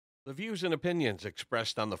The views and opinions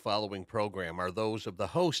expressed on the following program are those of the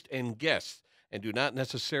host and guests and do not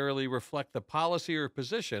necessarily reflect the policy or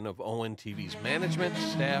position of ONTV's management,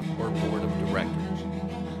 staff, or board of directors.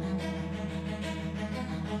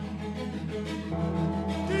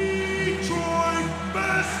 Detroit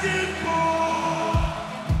basketball.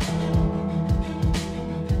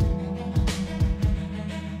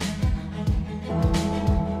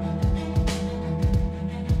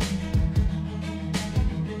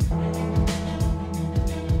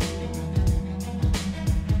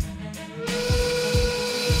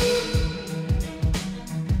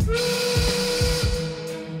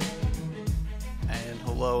 And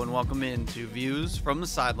hello and welcome into Views from the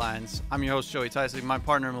Sidelines. I'm your host, Joey Tyson. My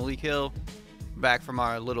partner, Malik Hill. Back from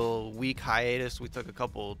our little week hiatus. We took a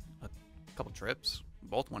couple trips.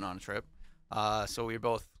 Both went on a trip. So we were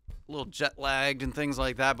both a little jet lagged and things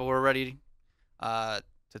like that, but we're ready to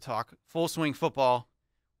talk full swing football.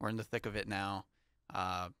 We're in the thick of it now.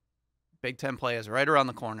 Big Ten play is right around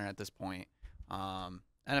the corner at this point.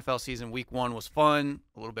 NFL season week 1 was fun,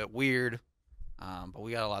 a little bit weird, but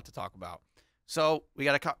we got a lot to talk about. So we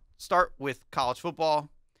got to start with college football,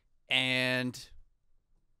 and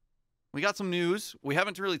we got some news. We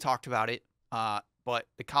haven't really talked about it, but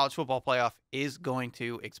the college football playoff is going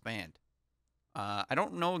to expand. I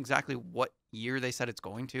don't know exactly what year they said it's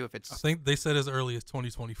going to. If it's, I think they said as early as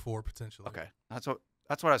 2024 potentially. okay, that's what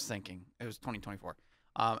I was thinking. It was 2024.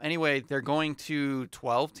 Anyway, they're going to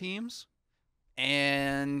 12 teams,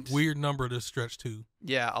 and Weird number to stretch to.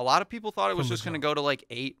 yeah, a lot of people thought it was From the just going to jump. go to like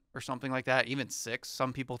 8 or something like that, even 6,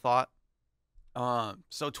 some people thought.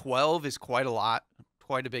 So 12 is quite a lot,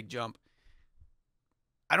 quite a big jump.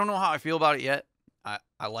 I don't know how I feel about it yet.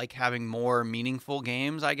 I like having more meaningful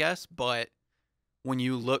games, I guess, but when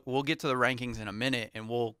you look, we'll get to the rankings in a minute, and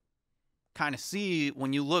we'll kind of see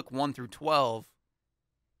when you look 1 through 12,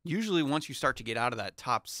 usually once you start to get out of that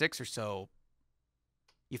top 6 or so,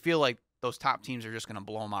 you feel like those top teams are just going to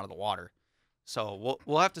blow them out of the water. So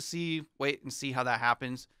we'll have to wait and see how that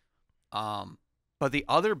happens. But the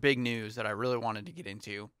other big news that I really wanted to get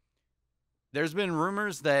into, there's been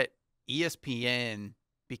rumors that ESPN,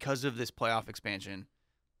 because of this playoff expansion,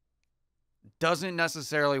 doesn't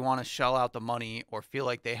necessarily want to shell out the money or feel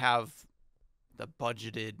like they have the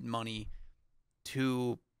budgeted money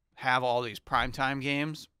to have all these primetime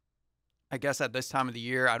games. I guess at this time of the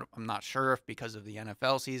year, I'm not sure if because of the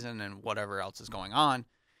NFL season and whatever else is going on,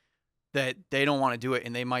 that they don't want to do it,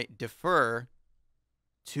 and they might defer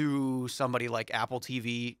to somebody like Apple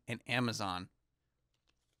TV and Amazon.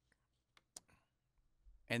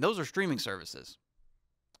 And those are streaming services.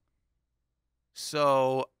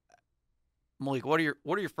 So, Malik, what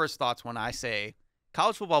are your first thoughts when I say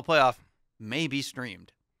college football playoff may be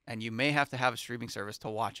streamed, and you may have to have a streaming service to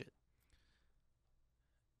watch it?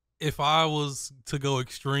 If I was to go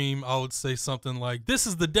extreme, I would say something like, "This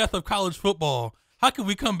is the death of college football. How can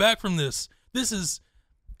we come back from this? It's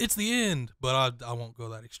the end." But I won't go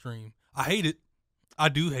that extreme. I hate it. I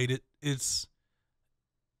do hate it. It's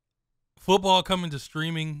football coming to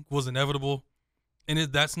streaming was inevitable, and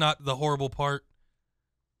that's not the horrible part.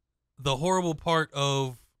 The horrible part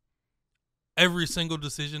of every single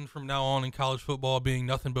decision from now on in college football being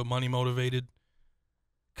nothing but money motivated,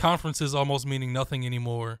 conferences almost meaning nothing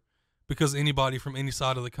anymore, because anybody from any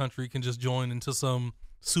side of the country can just join into some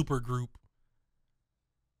super group.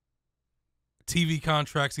 TV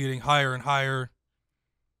contracts getting higher and higher.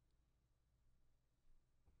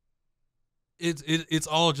 It's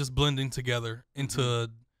all just blending together into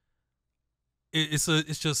it's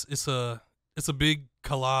a big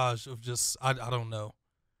collage of just I don't know.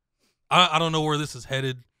 I don't know where this is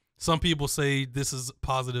headed. Some people say this is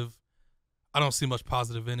positive. I don't see much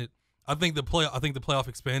positive in it. I think the playoff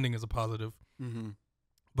expanding is a positive. Mm-hmm.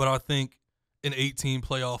 But I think an 18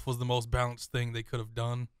 playoff was the most balanced thing they could have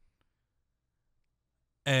done.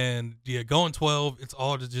 And yeah, going 12, it's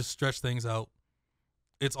all to just stretch things out.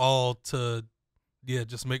 It's all to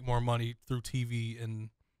just make more money through TV and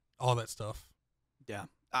all that stuff. Yeah,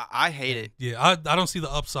 I hate it. Yeah, I don't see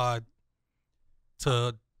the upside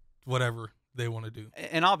to whatever they want to do.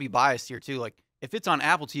 And I'll be biased here too. Like, if it's on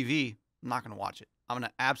Apple TV, I'm not going to watch it. I'm going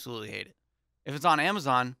to absolutely hate it. If it's on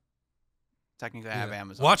Amazon, technically I have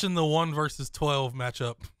Amazon. Watching the 1 versus 12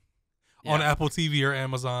 matchup on Yeah. Apple TV or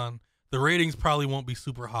Amazon, the ratings probably won't be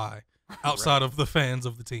super high outside of the fans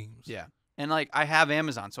of the teams. Yeah. And like, I have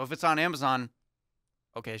Amazon. So if it's on Amazon,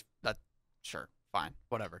 okay, sure, fine,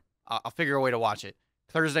 whatever. I'll figure a way to watch it.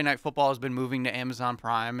 Thursday Night Football has been moving to Amazon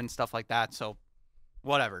Prime and stuff like that. So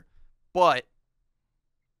whatever. But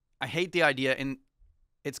I hate the idea. And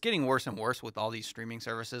it's getting worse and worse with all these streaming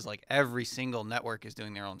services. Like every single network is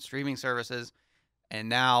doing their own streaming services. And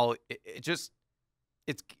now it's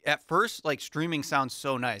at first like streaming sounds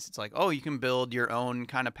so nice. It's like, oh, you can build your own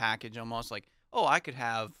kind of package almost like, oh, I could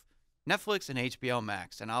have Netflix and HBO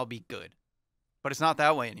Max and I'll be good. But it's not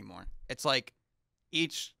that way anymore. It's like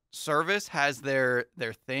each service has their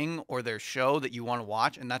thing or their show that you want to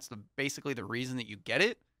watch, and that's basically the reason that you get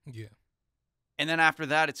it. Yeah. And then after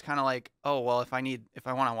that, it's kind of like, oh, well, if I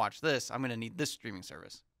want to watch this, I'm going to need this streaming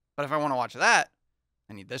service. But if I want to watch that,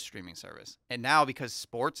 I need this streaming service. And now because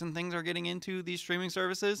sports and things are getting into these streaming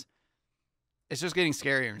services, it's just getting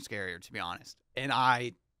scarier and scarier, to be honest. And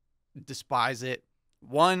I despise it.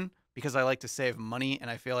 One, because I like to save money, and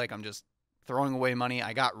I feel like I'm just throwing away money.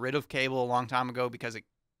 I got rid of cable a long time ago because it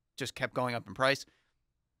just kept going up in price.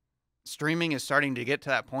 Streaming is starting to get to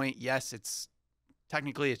that point. Yes,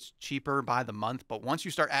 technically it's cheaper by the month, but once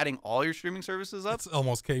you start adding all your streaming services up, It's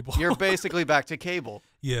almost cable. you're basically back to cable.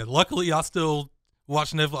 Yeah, luckily I still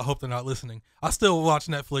watch Netflix. I hope they're not listening. I still watch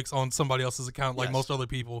Netflix on somebody else's account like Yes. most other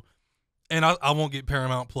people. And I won't get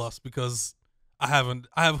Paramount Plus because I have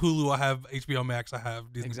Hulu, I have HBO Max, I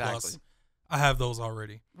have Disney Exactly. Plus. I have those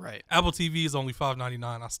already. Right. Apple TV is only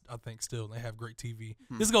 $5.99, I think still. They have great TV.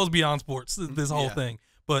 This goes beyond sports, this whole Yeah. thing.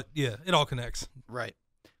 But yeah, it all connects. Right.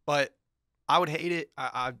 But I would hate it.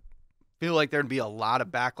 I feel like there'd be a lot of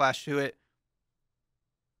backlash to it.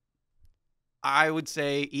 I would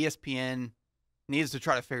say ESPN needs to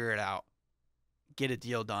try to figure it out, get a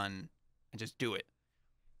deal done, and just do it.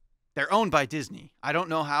 They're owned by Disney. I don't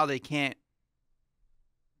know how they can't,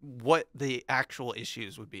 what the actual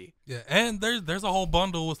issues would be. Yeah, and there's a whole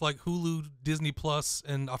bundle with like Hulu, Disney Plus,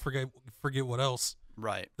 and I forget what else.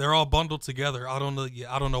 Right. They're all bundled together. I don't know.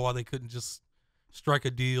 Yeah, I don't know why they couldn't just strike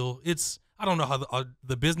a deal. I don't know how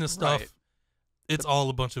the business stuff. Right. It's all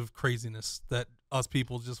a bunch of craziness that us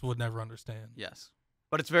people just would never understand. Yes.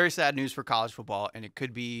 But it's very sad news for college football, and it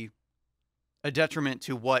could be a detriment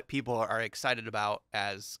to what people are excited about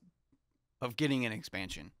of getting an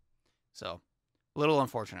expansion. So, a little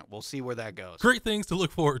unfortunate. We'll see where that goes. Great things to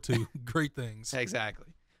look forward to. Great things. Exactly.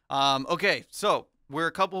 Okay, so we're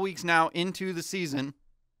a couple weeks now into the season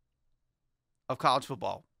of college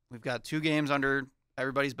football. We've got 2 games under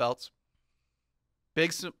everybody's belts.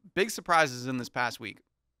 Big surprises in this past week.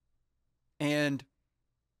 And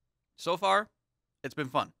so far, it's been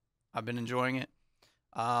fun. I've been enjoying it.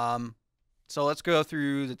 So let's go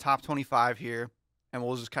through the top 25 here, and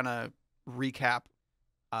we'll just kind of recap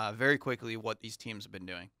very quickly what these teams have been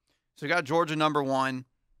doing. So we got Georgia number 1.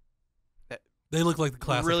 They look like the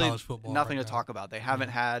class Really of college football. nothing right to now. talk about. They haven't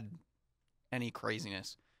had any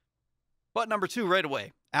craziness. But number 2 right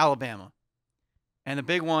away, Alabama. And the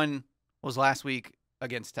big one was last week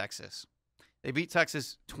against Texas. They beat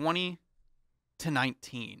Texas 20-19.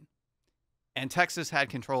 And Texas had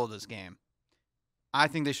control of this game. I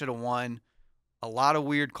think they should have won. A lot of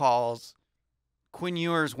weird calls. Quinn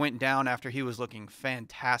Ewers went down after he was looking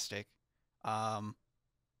fantastic.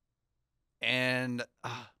 And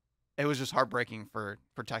it was just heartbreaking for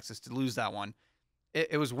Texas to lose that one.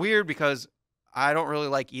 It was weird because I don't really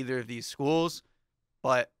like either of these schools.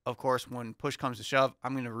 But, of course, when push comes to shove,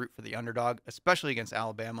 I'm going to root for the underdog, especially against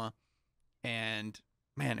Alabama. And,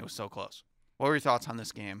 man, it was so close. What were your thoughts on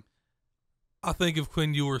this game? I think if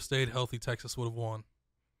Quinn Ewers stayed healthy, Texas would have won.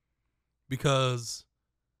 Because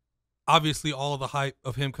obviously all of the hype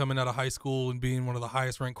of him coming out of high school and being one of the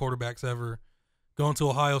highest ranked quarterbacks ever, going to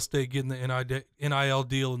Ohio State, getting the NIL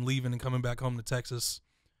deal and leaving and coming back home to Texas.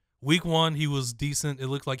 Week 1, he was decent. It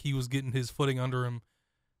looked like he was getting his footing under him.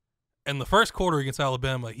 And the first quarter against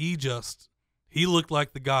Alabama, he looked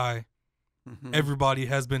like the guy everybody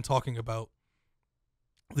has been talking about.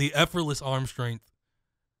 The effortless arm strength.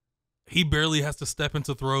 He barely has to step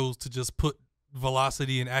into throws to just put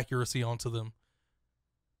velocity and accuracy onto them.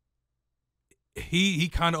 He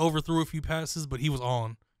kind of overthrew a few passes, but he was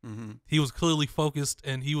on. Mm-hmm. He was clearly focused,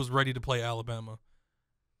 and he was ready to play Alabama.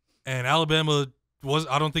 And Alabama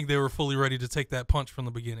I don't think they were fully ready to take that punch from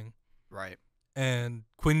the beginning. Right. And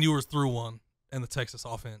Quinn Ewers threw one in the Texas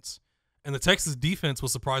offense. And the Texas defense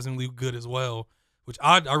was surprisingly good as well, which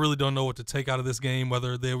I really don't know what to take out of this game,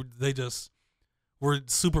 whether they just were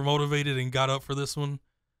super motivated and got up for this one.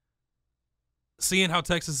 Seeing how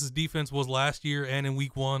Texas's defense was last year and in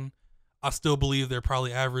week 1, I still believe they're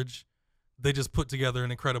probably average. They just put together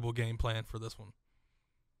an incredible game plan for this one.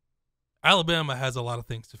 Alabama has a lot of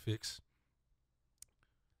things to fix.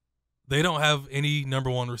 They don't have any number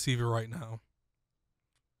 1 receiver right now.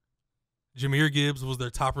 Jahmyr Gibbs was their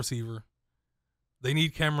top receiver. They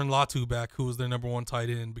need Cameron Latu back, who was their number 1 tight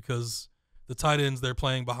end, because The tight ends they're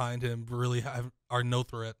playing behind him are no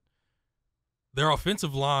threat. Their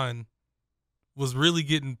offensive line was really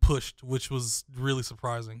getting pushed, which was really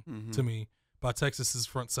surprising to me, by Texas's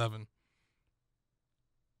front seven.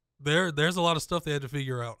 There's a lot of stuff they had to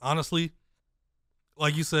figure out. Honestly,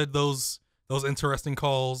 like you said, those interesting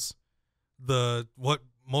calls, what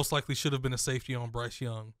most likely should have been a safety on Bryce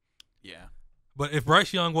Young. Yeah. But if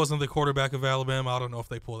Bryce Young wasn't the quarterback of Alabama, I don't know if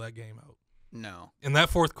they pull that game out. No. In that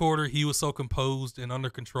fourth quarter, he was so composed and under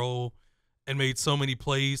control and made so many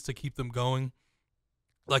plays to keep them going.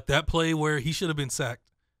 Like that play where he should have been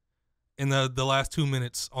sacked in the last 2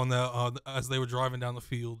 minutes on as they were driving down the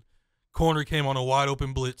field. Corner came on a wide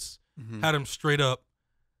open blitz, had him straight up,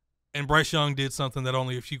 and Bryce Young did something that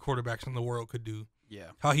only a few quarterbacks in the world could do. Yeah.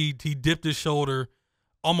 How he dipped his shoulder,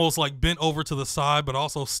 almost like bent over to the side, but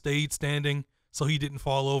also stayed standing so he didn't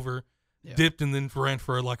fall over. Yeah. Dipped and then ran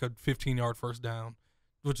for like a 15-yard first down,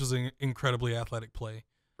 which was an incredibly athletic play.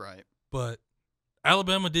 Right. But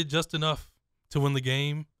Alabama did just enough to win the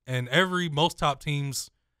game, and most top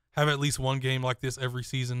teams have at least one game like this every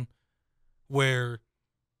season where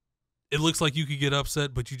it looks like you could get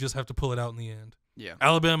upset, but you just have to pull it out in the end. Yeah.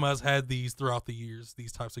 Alabama has had these throughout the years,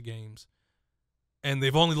 these types of games, and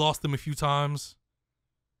they've only lost them a few times.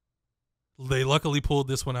 They luckily pulled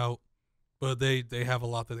this one out. But they have a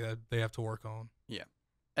lot that they have to work on. Yeah.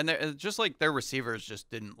 And they're just like their receivers just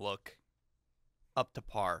didn't look up to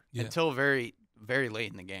par until very, very late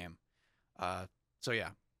in the game. So, yeah,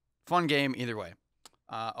 fun game either way.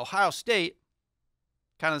 Ohio State,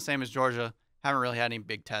 kind of the same as Georgia, haven't really had any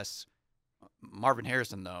big tests. Marvin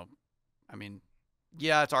Harrison, though, I mean,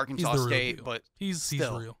 yeah, it's Arkansas State, but he's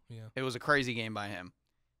real. Yeah. It was a crazy game by him.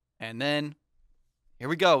 And then here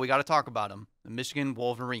we go. We got to talk about him, the Michigan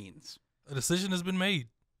Wolverines. A decision has been made.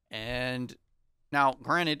 And now,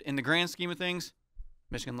 granted, in the grand scheme of things,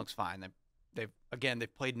 Michigan looks fine. They've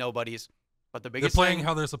played nobodies. But the biggest they're playing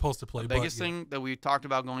how they're supposed to play. The biggest thing that we talked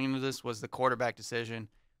about going into this was the quarterback decision.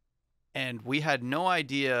 And we had no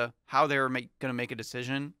idea how they were going to make a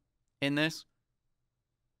decision in this.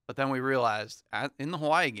 But then we realized in the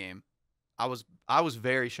Hawaii game, I was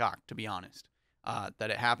very shocked, to be honest,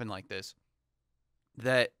 that it happened like this.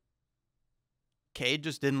 That Cade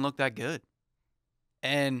just didn't look that good.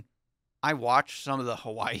 And I watched some of the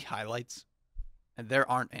Hawaii highlights, and there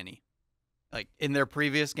aren't any. Like, in their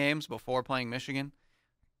previous games before playing Michigan.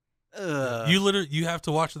 You have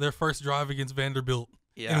to watch their first drive against Vanderbilt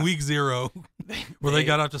in week 0 where they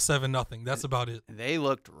got up to 7-0. That's about it. They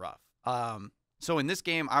looked rough. So in this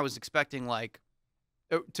game, I was expecting, like,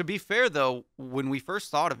 to be fair, though, when we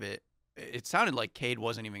first thought of it, it sounded like Cade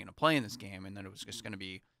wasn't even going to play in this game, and then it was just going to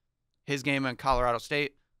be his game in Colorado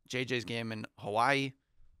State, JJ's game in Hawaii.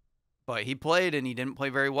 But he played, and he didn't play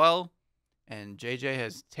very well, and JJ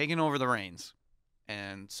has taken over the reins.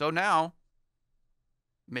 And so now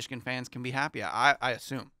Michigan fans can be happy, I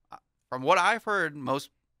assume. From what I've heard, most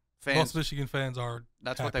Michigan fans are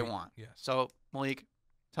That's happy. What they want. Yes. So, Malik,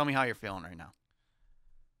 tell me how you're feeling right now.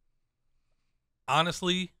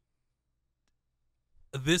 Honestly,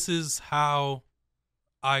 this is how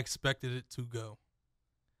I expected it to go.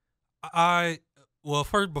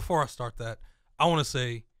 First, before I start that, I want to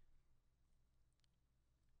say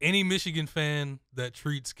any Michigan fan that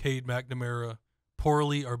treats Cade McNamara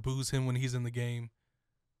poorly or boos him when he's in the game,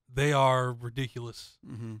 they are ridiculous,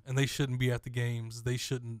 and they shouldn't be at the games. They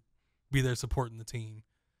shouldn't be there supporting the team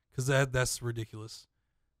because that's ridiculous.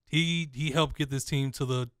 He helped get this team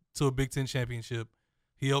to a Big Ten championship.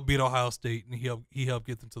 He helped beat Ohio State, and he helped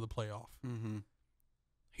get them to the playoff.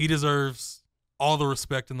 He deserves all the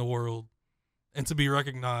respect in the world and to be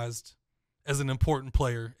recognized as an important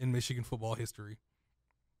player in Michigan football history.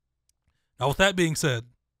 Now, with that being said,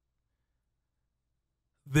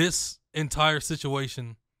 this entire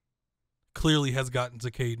situation clearly has gotten to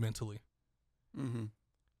Cade mentally.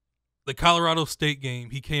 The Colorado State game,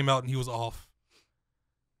 he came out and he was off.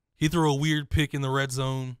 He threw a weird pick in the red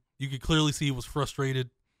zone. You could clearly see he was frustrated.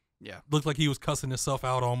 Yeah. Looked like he was cussing himself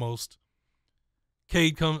out almost.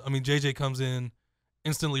 JJ comes in,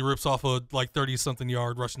 instantly rips off a 30-something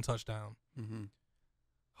yard rushing touchdown.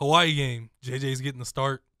 Hawaii game, JJ's getting the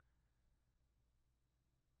start.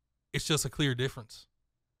 It's just a clear difference.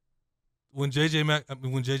 When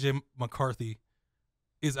JJ McCarthy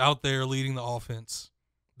is out there leading the offense,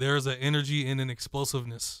 there's an energy and an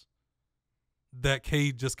explosiveness that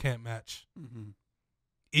Cade just can't match.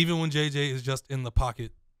 Even when JJ is just in the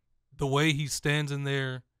pocket, the way he stands in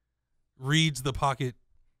there, reads the pocket,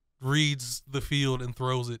 reads the field, and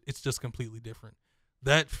throws it, it's just completely different.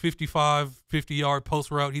 That 50-yard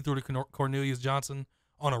post route he threw to Cornelius Johnson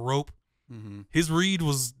on a rope, his read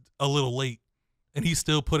was a little late, and he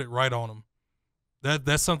still put it right on him.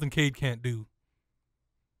 That's something Cade can't do.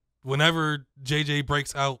 Whenever JJ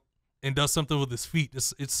breaks out and does something with his feet,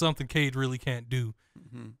 it's something Cade really can't do.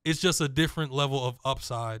 Mm-hmm. It's just a different level of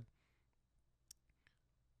upside.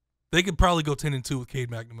 They could probably go 10-2 with Cade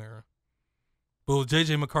McNamara. But with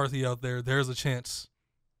JJ McCarthy out there, there's a chance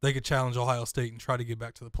they could challenge Ohio State and try to get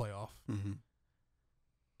back to the playoff. Mm-hmm.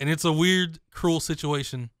 And it's a weird, cruel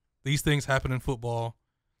situation. These things happen in football.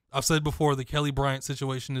 I've said before the Kelly Bryant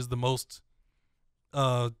situation is the most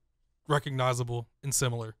recognizable and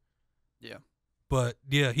similar. Yeah. But,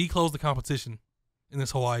 yeah, he closed the competition in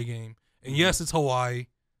this Hawaii game. And, yes, it's Hawaii.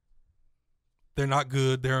 They're not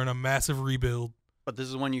good. They're in a massive rebuild. But this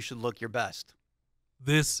is when you should look your best.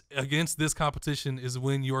 Against this competition is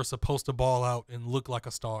when you're supposed to ball out and look like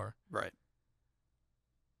a star. Right.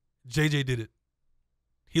 JJ did it.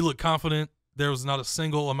 He looked confident. There was not a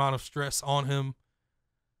single amount of stress on him.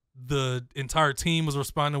 The entire team was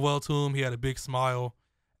responding well to him. He had a big smile.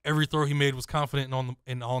 Every throw he made was confident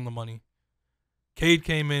and on the money. Cade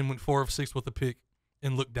came in, went 4 of 6 with a pick,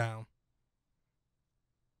 and looked down.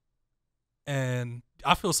 And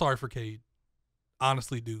I feel sorry for Cade.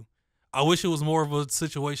 Honestly do. I wish it was more of a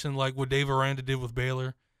situation like what Dave Aranda did with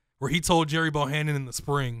Baylor, where he told Jerry Bohannon in the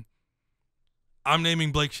spring, I'm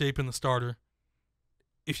naming Blake Shapen the starter.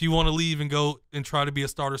 If you want to leave and go and try to be a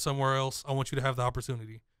starter somewhere else, I want you to have the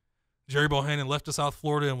opportunity. Jerry Bohannon left to South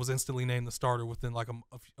Florida and was instantly named the starter within like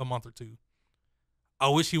a month or two. I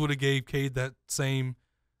wish he would have gave Cade that same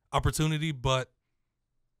opportunity, but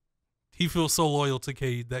he feels so loyal to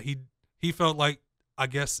Cade that he felt like, I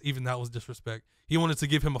guess even that was disrespect. He wanted to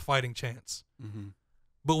give him a fighting chance. Mm-hmm.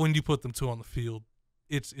 But when you put them two on the field,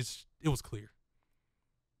 it was clear.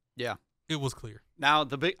 Yeah. It was clear. Now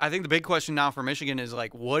I think the big question now for Michigan is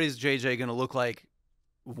like, what is JJ going to look like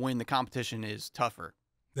when the competition is tougher?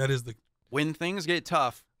 When things get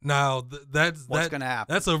tough. Now what's going to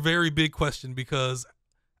happen? That's a very big question because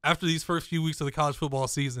after these first few weeks of the college football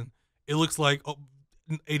season, it looks like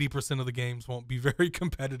 80% of the games won't be very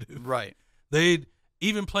competitive. Right.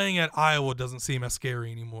 Even playing at Iowa doesn't seem as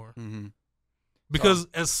scary anymore. Mm-hmm. Because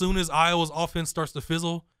as soon as Iowa's offense starts to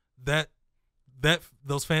fizzle,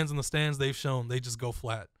 those fans in the stands, they've shown they just go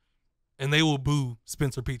flat. And they will boo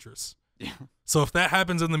Spencer Petras. Yeah. So if that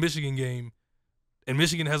happens in the Michigan game and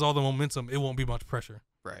Michigan has all the momentum, it won't be much pressure.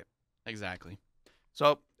 Right. Exactly.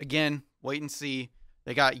 So, again, wait and see.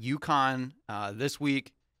 They got UConn this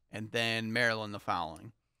week and then Maryland the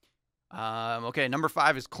following. Okay, number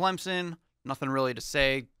 5 is Clemson. Nothing really to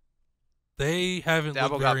say. They haven't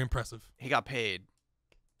looked very impressive. He got paid.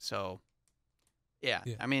 So, yeah.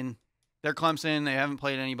 I mean, they're Clemson. They haven't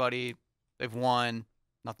played anybody. They've won.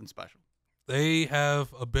 Nothing special. They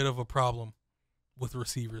have a bit of a problem with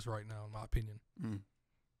receivers right now, in my opinion. Mm.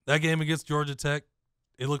 That game against Georgia Tech,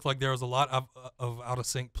 it looked like there was a lot of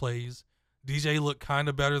out-of-sync plays. DJ looked kind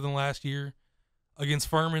of better than last year. Against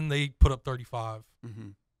Furman, they put up 35. Mm-hmm.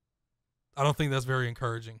 I don't think that's very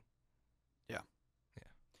encouraging.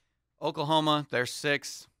 Oklahoma, they're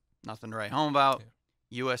 6. Nothing to write home about.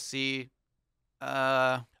 Yeah. USC.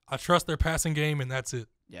 I trust their passing game, and that's it.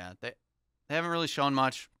 Yeah, they haven't really shown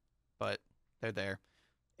much, but they're there.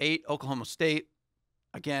 8, Oklahoma State.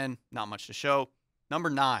 Again, not much to show. Number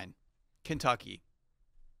 9, Kentucky.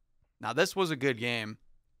 Now, this was a good game.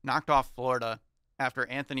 Knocked off Florida after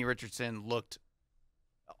Anthony Richardson looked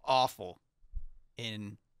awful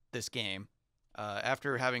in this game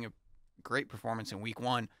after having a great performance in week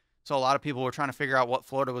 1. So a lot of people were trying to figure out what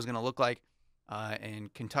Florida was going to look like.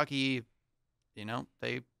 And Kentucky,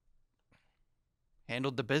 they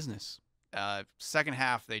handled the business. Second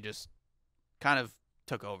half, they just kind of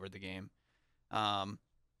took over the game.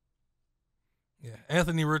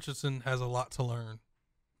 Anthony Richardson has a lot to learn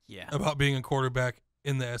about being a quarterback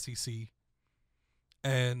in the SEC.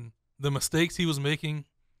 And the mistakes he was making,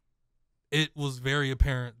 it was very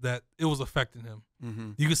apparent that it was affecting him.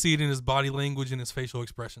 Mm-hmm. You could see it in his body language and his facial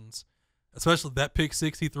expressions, especially that pick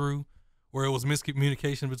 6 he threw where it was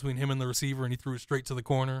miscommunication between him and the receiver and he threw it straight to the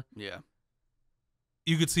corner. Yeah.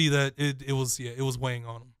 You could see that it was weighing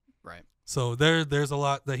on him. Right. So there's a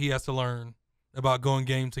lot that he has to learn about going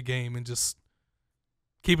game to game and just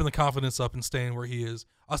keeping the confidence up and staying where he is.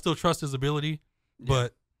 I still trust his ability,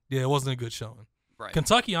 but it wasn't a good showing. Right.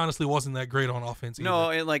 Kentucky honestly wasn't that great on offense either.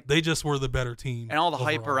 No, and they just were the better team. And all the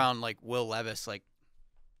hype overall. around Will Levis,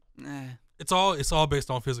 it's all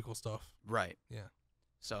based on physical stuff. Right. Yeah.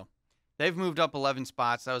 So they've moved up 11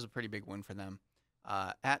 spots. That was a pretty big win for them.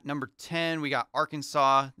 At number 10, we got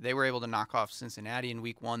Arkansas. They were able to knock off Cincinnati in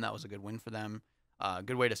week 1. That was a good win for them.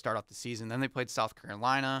 Good way to start off the season. Then they played South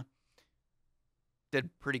Carolina. did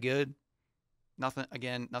pretty good. Nothing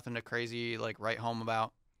to crazy like write home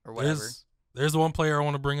about or whatever. There's one player I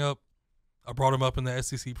want to bring up. I brought him up in the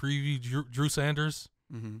SEC preview. Drew Sanders,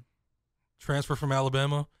 transfer from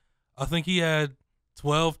Alabama. I think he had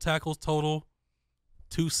 12 tackles total,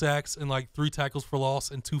 2 sacks, and like 3 tackles for loss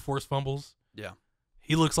and 2 forced fumbles. Yeah.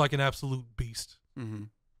 He looks like an absolute beast.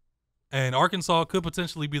 And Arkansas could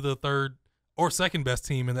potentially be the 3rd or 2nd best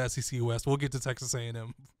team in the SEC West. We'll get to Texas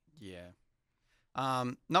A&M. Yeah.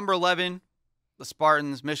 Number 11, the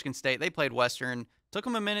Spartans, Michigan State. They played Western. Took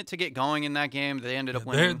them a minute to get going in that game. They ended up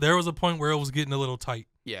winning. There was a point where it was getting a little tight.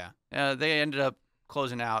 Yeah. They ended up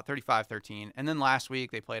closing out 35-13. And then last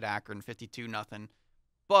week they played Akron 52-0.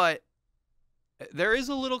 But there is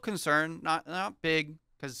a little concern, not big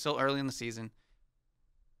because it's still early in the season.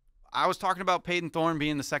 I was talking about Peyton Thorne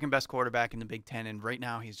being the 2nd best quarterback in the Big Ten, and right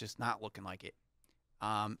now he's just not looking like it.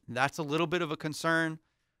 That's a little bit of a concern.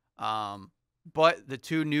 But the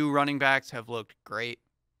 2 new running backs have looked great.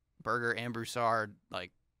 Berger and Broussard,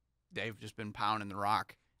 like, they've just been pounding the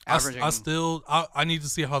rock. I need to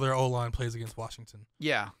see how their O-line plays against Washington.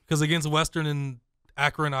 Yeah. Because against Western and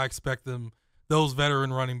Akron, I expect those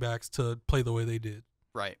veteran running backs to play the way they did.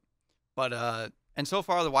 Right. But, and so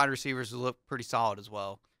far the wide receivers look pretty solid as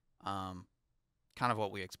well. Kind of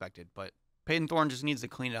what we expected. But Peyton Thorne just needs to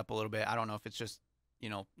clean it up a little bit. I don't know if it's just,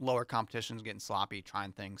 lower competitions getting sloppy,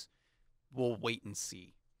 trying things. We'll wait and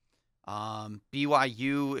see.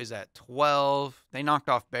 BYU is at 12. They knocked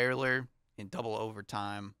off Baylor in double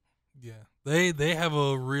overtime. Yeah. They have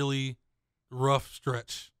a really rough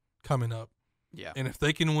stretch coming up. Yeah. And if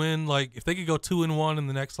they can win, like, if they could go 2-1 in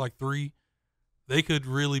the next, like, 3, they could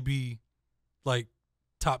really be, like,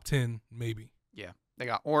 top 10 maybe. Yeah. They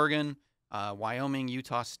got Oregon, Wyoming,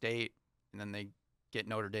 Utah State, and then they get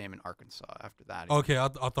Notre Dame and Arkansas after that. Okay, I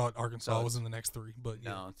thought Arkansas was in the next 3, but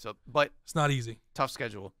yeah. No, but it's not easy. Tough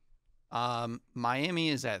schedule. Miami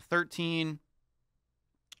is at 13.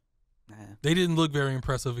 They didn't look very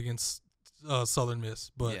impressive against Southern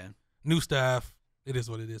Miss, but new staff, it is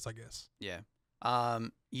what it is, I guess. Yeah.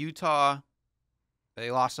 Utah, they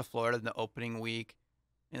lost to Florida in the opening week,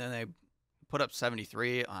 and then they put up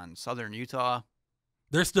 73 on Southern Utah.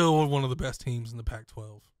 They're still one of the best teams in the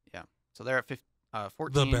Pac-12. Yeah. So they're at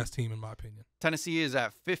 14. The best team, in my opinion. Tennessee is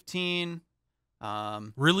at 15.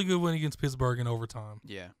 Really good win against Pittsburgh in overtime.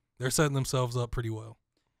 Yeah. They're setting themselves up pretty well.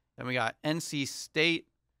 Then we got NC State.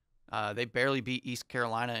 They barely beat East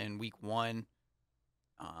Carolina in week 1.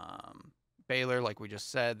 Baylor, like we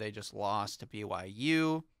just said, they just lost to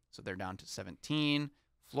BYU, so they're down to 17.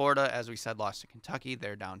 Florida, as we said, lost to Kentucky.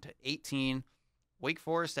 They're down to 18. Wake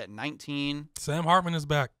Forest at 19. Sam Hartman is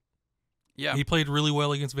back. Yeah. He played really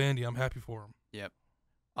well against Vandy. I'm happy for him. Yep.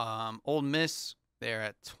 Ole Miss, they're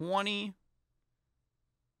at 20.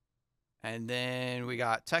 And then we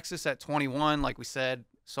got Texas at 21, like we said,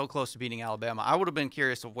 so close to beating Alabama. I would have been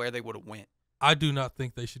curious of where they would have went. I do not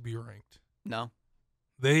think they should be ranked. No?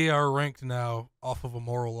 They are ranked now off of a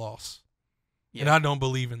moral loss. Yeah. And I don't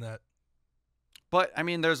believe in that. But, I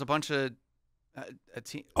mean, there's a bunch of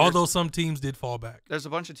although some teams did fall back. There's a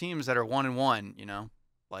bunch of teams that are 1-1,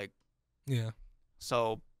 like. Yeah.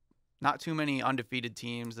 So, not too many undefeated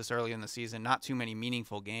teams this early in the season. Not too many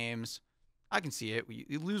meaningful games. I can see it.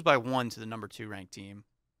 You lose by 1 to the number 2 ranked team.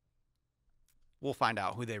 We'll find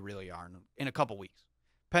out who they really are in a couple weeks.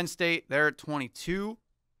 Penn State, they're at 22.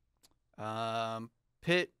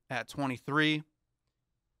 Pitt at 23.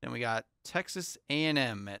 Then we got Texas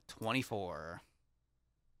A&M at 24.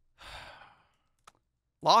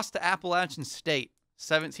 Lost to Appalachian State,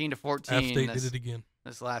 17-14. App State did it again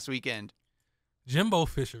this last weekend. Jimbo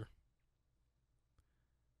Fisher.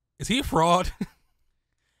 Is he a fraud?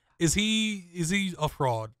 Is he a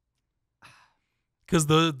fraud? Because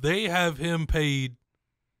they have him paid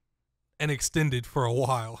and extended for a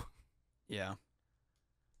while. Yeah.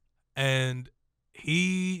 And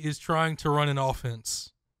he is trying to run an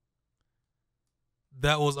offense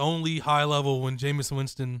that was only high level when Jameis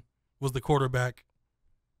Winston was the quarterback.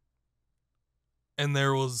 And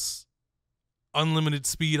there was unlimited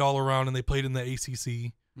speed all around, and they played in the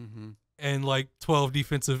ACC. Mm-hmm. And like 12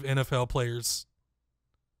 defensive NFL players.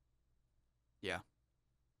 Yeah.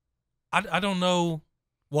 I don't know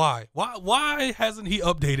why. Why hasn't he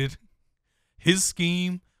updated his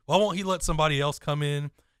scheme? Why won't he let somebody else come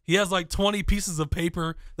in? He has like 20 pieces of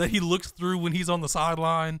paper that he looks through when he's on the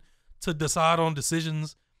sideline to decide on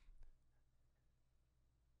decisions.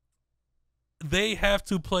 They have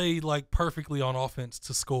to play like perfectly on offense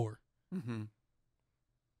to score. Mm-hmm.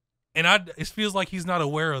 And it feels like he's not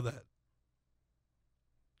aware of that.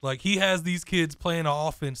 Like he has these kids playing an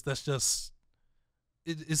offense that's just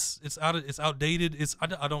it's outdated.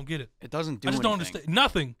 I don't get it. It doesn't do I just don't understand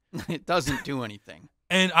nothing. It doesn't do anything.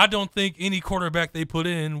 And I don't think any quarterback they put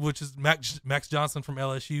in, which is Max Johnson from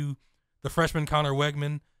LSU, the freshman Connor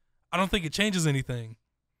Wegman, I don't think it changes anything.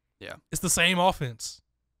 Yeah. It's the same offense.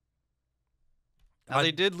 Now,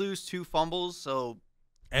 they did lose 2 fumbles, so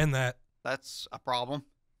and that's a problem.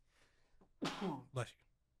 bless you.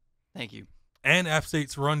 Thank you. And App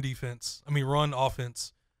State's run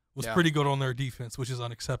offense was pretty good on their defense, which is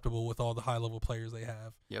unacceptable with all the high-level players they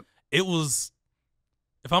have. Yep. It was,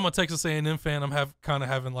 if I'm a Texas A&M fan, I'm kind of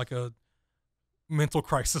having like a mental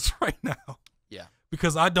crisis right now. Yeah.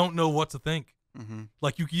 Because I don't know what to think. Mm-hmm.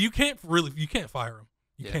 Like you can't fire him.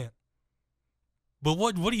 You can't. But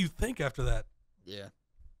what do you think after that? Yeah.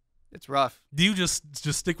 It's rough. Do you just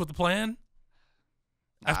stick with the plan?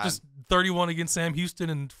 After 31 against Sam Houston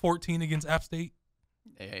and 14 against App State?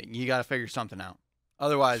 You got to figure something out.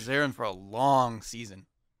 Otherwise, they're in for a long season.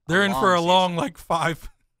 They're in for a long, like 5,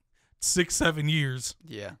 6, 7 years.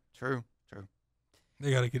 Yeah, true.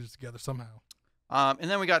 They got to get it together somehow. And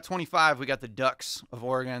then we got 25. We got the Ducks of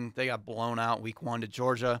Oregon. They got blown out week 1 to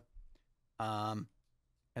Georgia. And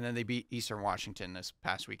then they beat Eastern Washington this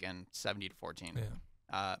past weekend, 70-14.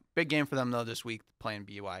 Yeah. Big game for them, though, this week, playing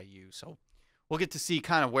BYU. So we'll get to see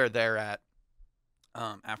kind of where they're at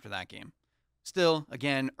after that game. Still,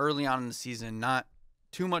 again, early on in the season, not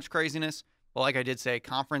too much craziness. But like I did say,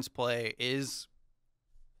 conference play is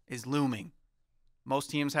looming. Most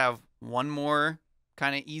teams have one more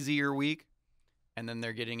kind of easier week, and then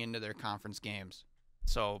they're getting into their conference games.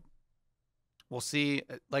 So we'll see.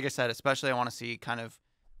 Like I said, especially I want to see kind of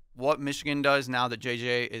what Michigan does now that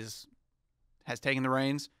JJ has taken the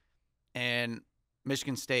reins, and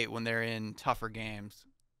Michigan State, when they're in tougher games,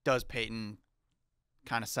 does Peyton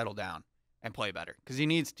kind of settle down and play better? Because he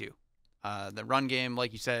needs to. The run game,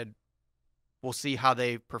 like you said, we'll see how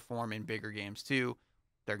they perform in bigger games too.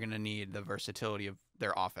 They're going to need the versatility of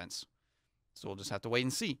their offense. So we'll just have to wait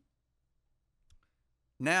and see.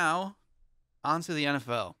 Now, on to the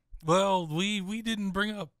NFL. Well, we didn't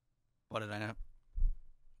bring up. What did I know?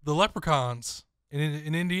 The Leprechauns in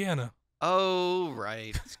Indiana. Oh,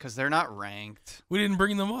 right. It's because they're not ranked. We didn't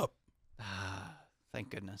bring them up.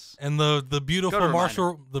 Thank goodness. And the beautiful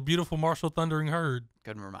Marshall Thundering Herd.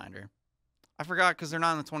 Good reminder. I forgot because they're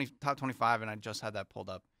not in the top 25, and I just had that pulled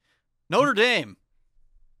up. Notre Dame.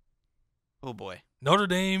 Oh, boy. Notre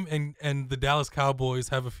Dame and the Dallas Cowboys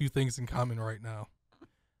have a few things in common right now.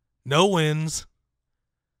 No wins,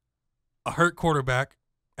 a hurt quarterback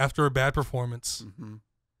after a bad performance,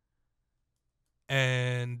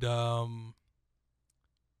 and not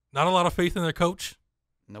a lot of faith in their coach.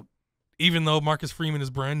 Nope. Even though Marcus Freeman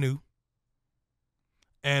is brand new.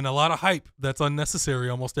 And a lot of hype that's unnecessary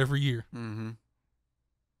almost every year. Mm-hmm.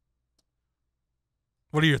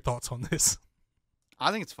 What are your thoughts on this?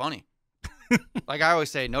 I think it's funny. Like I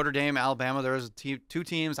always say, Notre Dame, Alabama, there's two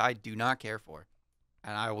teams I do not care for.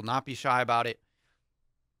 And I will not be shy about it.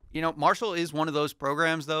 You know, Marshall is one of those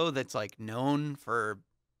programs, though, that's like known for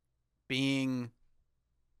being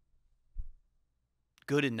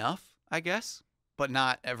good enough, I guess, but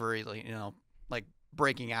not ever really, like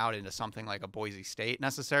breaking out into something like a Boise State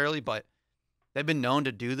necessarily. But they've been known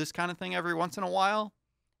to do this kind of thing every once in a while,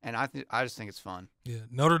 and I just think it's fun. Yeah,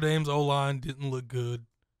 Notre Dame's O-line didn't look good.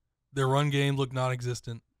 Their run game looked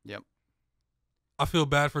non-existent. Yep. I feel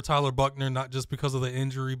bad for Tyler Buckner, not just because of the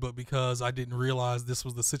injury, but because I didn't realize this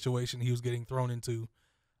was the situation he was getting thrown into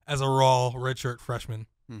as a raw redshirt freshman.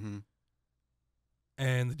 Mm-hmm.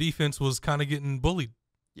 And the defense was kind of getting bullied.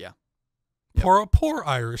 Yeah. Poor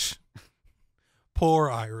Irish. Poor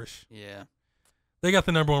Irish. Yeah. They got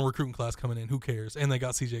the number 1 recruiting class coming in. Who cares? And they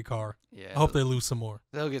got CJ Carr. Yeah. I hope they lose some more.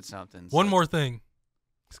 They'll get something. One more thing.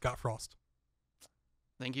 Scott Frost.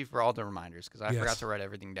 Thank you for all the reminders, because I forgot to write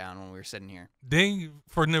everything down when we were sitting here.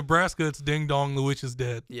 For Nebraska, it's ding dong, the witch is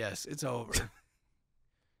dead. Yes, it's over.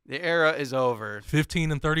 The era is over.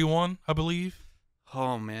 15-31, I believe.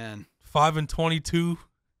 Oh man. 5-22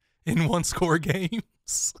 in 1-score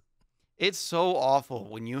games. It's so awful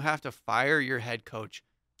when you have to fire your head coach.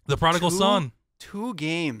 The prodigal son. 2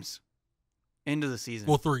 games into the season.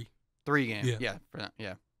 Well, 3. 3 games.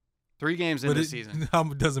 Yeah. 3 games into the season.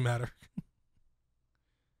 It doesn't matter.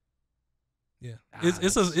 Yeah,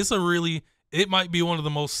 it's a really, it might be one of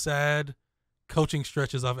the most sad coaching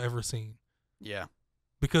stretches I've ever seen. Yeah,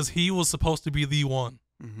 because he was supposed to be the one.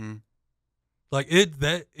 Mm-hmm. Like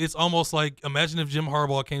it's almost like, imagine if Jim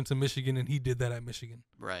Harbaugh came to Michigan and he did that at Michigan.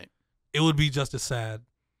 Right. It would be just as sad.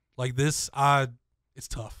 Like this, it's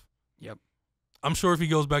tough. Yep. I'm sure if he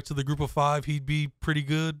goes back to the group of 5, he'd be pretty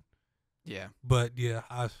good. Yeah. But yeah,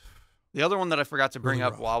 The other one that I forgot to bring Really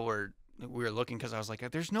up rough. while we were looking, because I was like,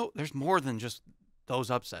 there's more than just those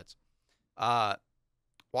upsets.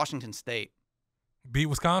 Washington State Beat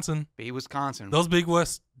Wisconsin. beat Wisconsin. Those Big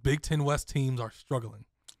Ten West teams are struggling.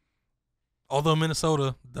 Although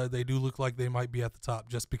Minnesota, they do look like they might be at the top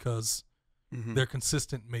just because Mhm. they're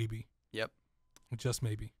consistent, maybe. Yep. Just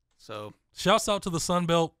maybe. So Shouts out to the Sun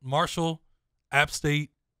Belt. Marshall, App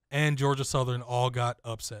State, and Georgia Southern all got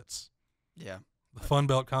upsets. yeah, The Fun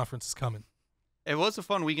Belt Conference is coming. it was a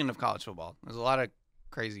fun weekend of college football. There's a lot of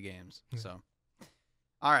crazy games. Yeah. So,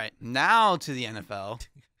 all right, now to the NFL.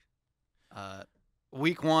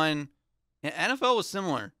 Week 1, NFL was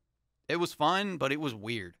similar. It was fun, but it was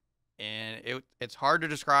weird, and it's hard to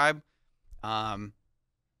describe.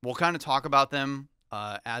 We'll kind of talk about them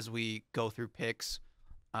as we go through picks,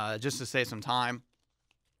 just to save some time.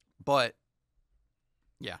 But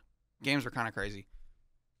yeah, games were kind of crazy.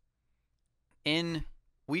 In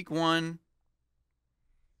week 1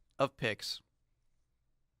 of picks,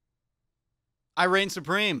 I reigned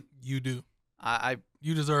supreme. You do. I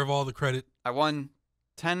You deserve all the credit. won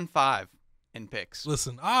 10-5 in picks.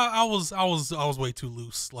 Listen, I was way too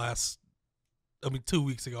loose 2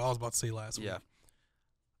 weeks ago. I was about to say last week. Yeah.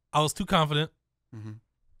 I was too confident. Mm-hmm.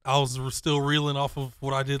 I was still reeling off of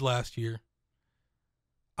what I did last year.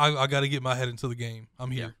 I got to get my head into the game.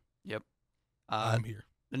 I'm here. Yep. I'm here.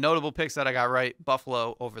 The notable picks that I got right: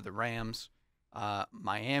 Buffalo over the Rams,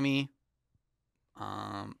 Miami,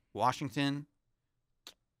 Washington,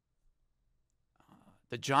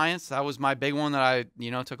 the Giants. That was my big one that I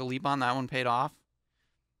took a leap on. That one paid off.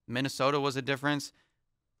 Minnesota was a difference.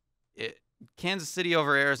 Kansas City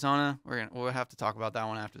over Arizona. We'll have to talk about that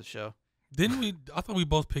one after the show. Didn't we? I thought we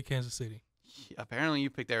both picked Kansas City. Apparently, you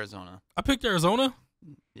picked Arizona. I picked Arizona.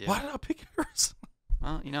 Yeah. Why did I pick Arizona?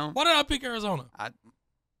 Well, Why did I pick Arizona?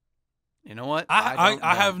 you know what? I don't know.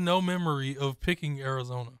 have no memory of picking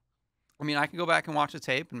Arizona. I mean, I can go back and watch the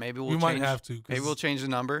tape, and maybe we'll We might change, have to. 'Cause Maybe we'll change the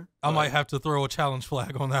number. I but- might have to throw a challenge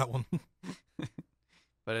flag on that one.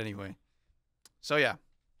 But anyway, so yeah,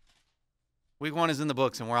 week 1 is in the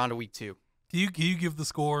books, and we're on to week 2. Can you give the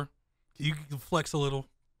score? Can you flex a little?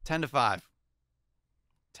 10-5.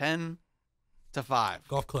 10-5.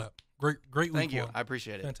 Golf clap. Great week Thank you. one. I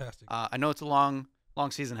appreciate it. Fantastic. I know it's a long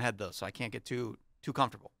season ahead though, so I can't get too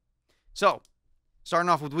comfortable. So, starting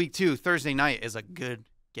off with week 2, Thursday night is a good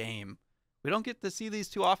game. We don't get to see these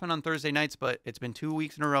too often on Thursday nights, but it's been 2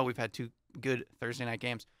 weeks in a row we've had 2 good Thursday night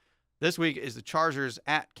games. This week is the Chargers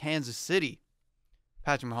at Kansas City.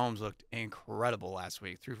 Patrick Mahomes looked incredible last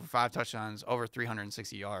week. Threw for 5 touchdowns, over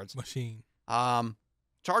 360 yards. Machine.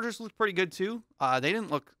 Chargers looked pretty good too. They didn't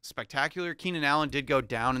look spectacular. Keenan Allen did go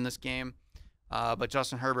down in this game, but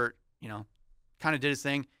Justin Herbert, kind of did his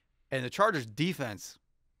thing. And the Chargers defense,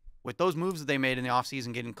 with those moves that they made in the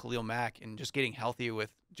offseason, getting Khalil Mack and just getting healthy with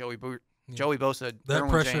Joey Bosa, That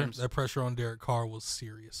Derwin James. that pressure on Derek Carr was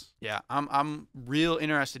serious. Yeah, I'm real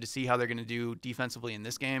interested to see how they're going to do defensively in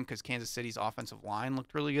this game because Kansas City's offensive line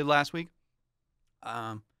looked really good last week.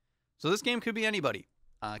 So this game could be anybody.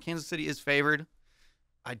 Kansas City is favored.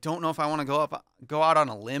 I don't know if I want to go out on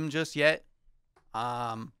a limb just yet.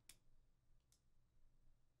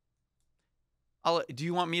 Do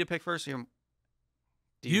you want me to pick first? Or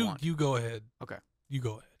You go ahead. Okay. You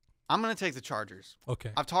go ahead. I'm going to take the Chargers.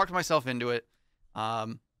 Okay. I've talked myself into it.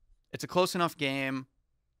 It's a close enough game.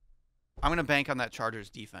 I'm going to bank on that Chargers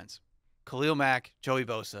defense. Khalil Mack, Joey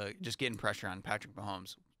Bosa, just getting pressure on Patrick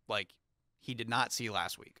Mahomes like he did not see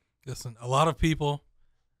last week. Listen, a lot of people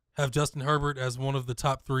have Justin Herbert as one of the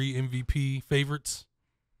top 3 MVP favorites,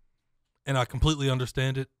 and I completely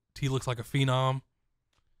understand it. He looks like a phenom.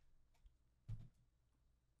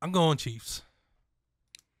 I'm going Chiefs.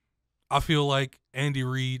 I feel like Andy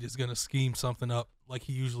Reid is going to scheme something up like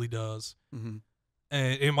he usually does. Mm-hmm.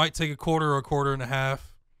 And it might take a quarter or a quarter and a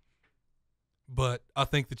half, but I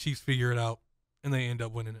think the Chiefs figure it out, and they end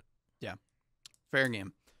up winning it. Yeah. Fair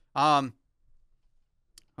game.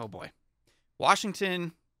 Oh, boy.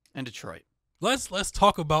 Washington and Detroit. Let's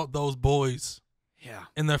talk about those boys Yeah.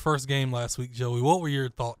 in their first game last week, Joey. What were your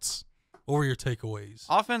thoughts? What were your takeaways?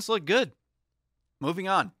 Offense looked good. Moving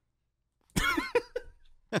on.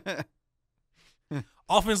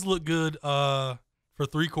 Offense looked good for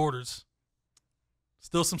 3 quarters.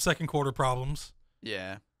 Still some second quarter problems.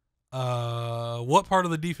 Yeah. What part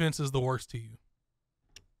of the defense is the worst to you?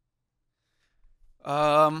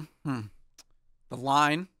 The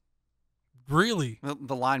line. Really? The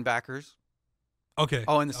linebackers. Okay.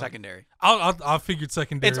 Oh, and the secondary. I figured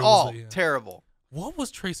secondary. It's was all the, terrible. What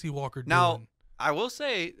was Tracy Walker doing? Now, I will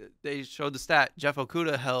say they showed the stat. Jeff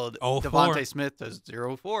Okuda held 0-4. Devontae Smith to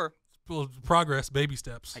 0-4. Well, progress, baby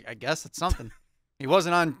steps. I guess it's something. He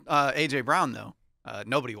wasn't on A.J. Brown, though.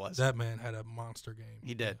 Nobody was. That man had a monster game.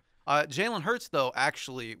 He did. Jalen Hurts, though,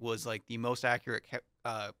 actually was like the most accurate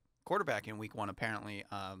quarterback in week 1, apparently.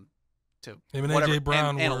 To Him and whatever, A.J.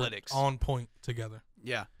 Brown were analytics. on point together.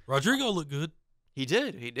 Yeah. Rodrigo looked good. He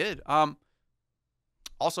did.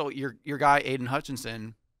 Also, your guy, Aiden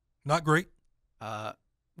Hutchinson, Not great.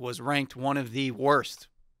 was ranked one of the worst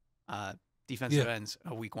defensive ends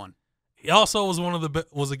of week 1. He also was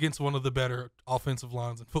was against one of the better offensive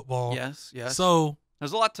lines in football. Yes. So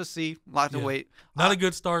there's a lot to see, a lot to wait. not a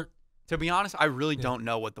good start. To be honest, I really don't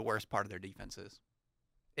know what the worst part of their defense is.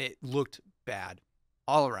 It looked bad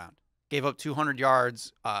all around. Gave up 200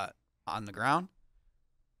 yards on the ground.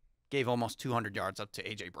 Gave almost 200 yards up to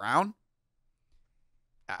A.J. Brown.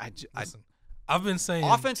 Listen, I've been saying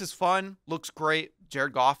offense is fun, looks great.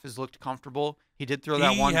 Jared Goff has looked comfortable. He did throw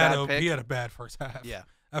that one bad pick. He had a bad first half. Yeah.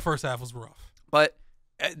 That first half was rough. But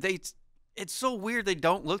it's so weird they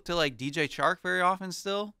don't look to like DJ Chark very often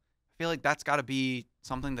still. I feel like that's got to be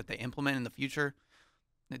something that they implement in the future.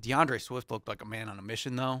 DeAndre Swift looked like a man on a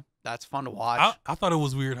mission, though. That's fun to watch. I thought it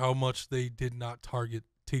was weird how much they did not target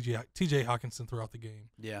TJ Hawkinson throughout the game.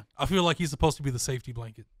 Yeah. I feel like he's supposed to be the safety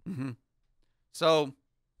blanket. Mm-hmm. So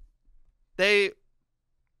they're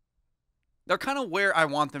kind of where I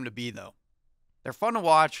want them to be, though. They're fun to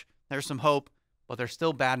watch. There's some hope, but they're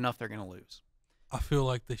still bad enough they're going to lose. I feel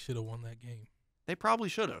like they should have won that game. They probably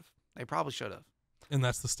should have. And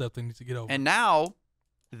that's the step they need to get over. And now,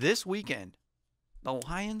 this weekend, the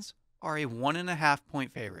Lions are a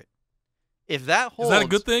 1.5-point favorite. If that holds, is that a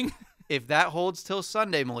good thing? If that holds till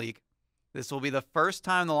Sunday, Malik, this will be the first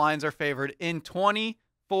time the Lions are favored in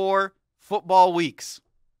 24 football weeks.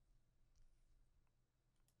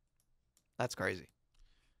 That's crazy.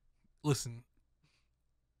 Listen,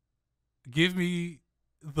 give me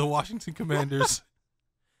the Washington Commanders.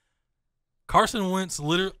 Carson Wentz,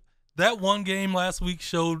 literally, that one game last week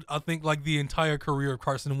showed, I think, like the entire career of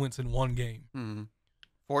Carson Wentz in one game. Mm-hmm.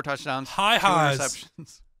 4 touchdowns, high 2 highs,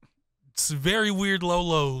 interceptions. It's very weird low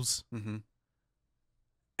lows, Mm-hmm.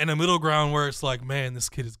 and a middle ground where it's like, man, this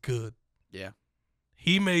kid is good. Yeah.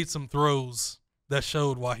 He made some throws that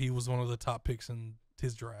showed why he was one of the top picks in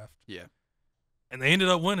his draft. Yeah. And they ended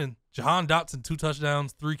up winning. Jahan Dotson, 2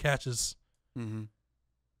 touchdowns, 3 catches. Mm-hmm.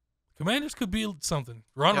 Commanders could be something.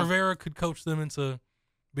 Ron Rivera could coach them into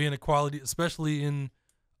being a quality, especially in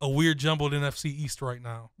a weird jumbled NFC East right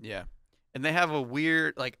now. Yeah. And they have a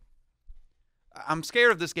weird, like, I'm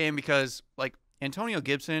scared of this game because, like, Antonio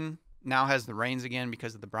Gibson now has the reins again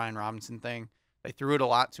because of the Brian Robinson thing. They threw it a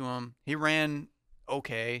lot to him. He ran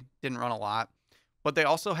okay, didn't run a lot. But they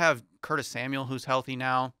also have Curtis Samuel, who's healthy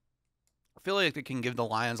now. I feel like they can give the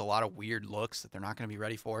Lions a lot of weird looks that they're not going to be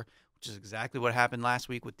ready for, which is exactly what happened last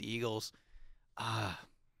week with the Eagles. I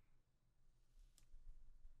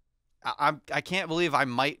can't believe I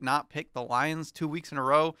might not pick the Lions 2 weeks in a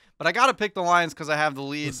row, but I got to pick the Lions because I have the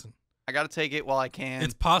lead. Listen, I got to take it while I can.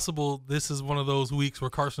 it's possible this is one of those weeks where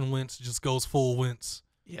Carson Wentz just goes full Wentz.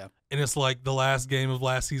 Yeah. And it's like the last game of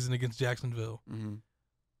last season against Jacksonville. Mm-hmm.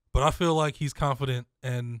 But I feel like he's confident,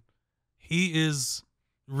 and he is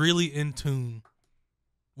really in tune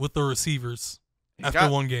with the receivers after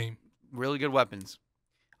one game. Really good weapons.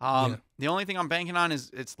 The only thing I'm banking on is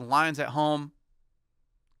it's the Lions at home.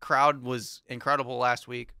 Crowd was incredible last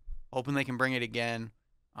week. Hoping they can bring it again,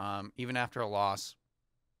 even after a loss.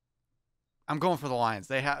 I'm going for the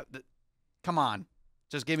Lions. Come on.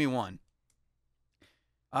 Just give me one.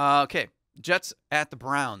 Okay. Jets at the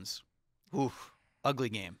Browns. Oof. Ugly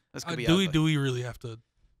game. This could be ugly. Do we really have to?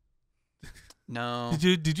 No.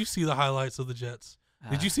 Did you see the highlights of the Jets?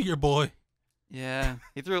 Did you see your boy? Yeah.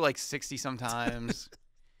 He threw like 60 sometimes.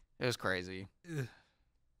 It was crazy.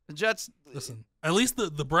 The Jets. Listen, at least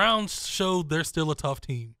the Browns showed they're still a tough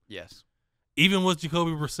team. Yes. Even with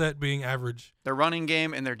Jacoby Brissett being average. Their running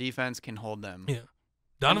game and their defense can hold them. Yeah.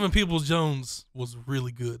 Donovan Peoples-Jones was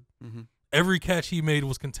really good. Mm-hmm. Every catch he made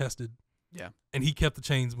was contested. Yeah. And he kept the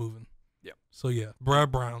chains moving. Yeah. So, yeah,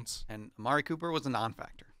 Browns. And Amari Cooper was a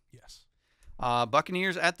non-factor. Yes.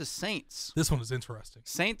 Buccaneers at the Saints. This one is interesting.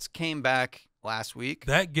 Saints came back last week.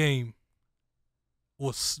 That game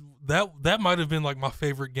was that might have been like my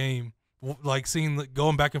favorite game. Like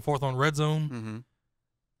going back and forth on red zone. Mm-hmm.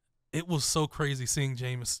 It was so crazy seeing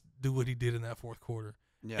Jameis do what he did in that fourth quarter.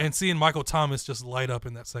 Yeah. And seeing Michael Thomas just light up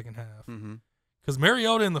in that second half. Mm-hmm. Because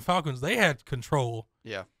Mariota and the Falcons, they had control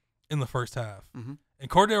in the first half. Mm-hmm. And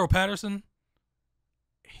Cordero Patterson,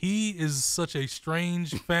 he is such a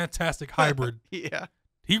strange, fantastic hybrid. Yeah.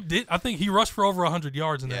 I think he rushed for over 100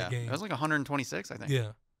 yards in that game. It was like 126, I think.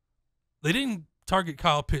 Yeah. They didn't target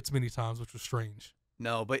Kyle Pitts many times, which was strange.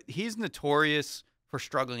 No, but he's notorious for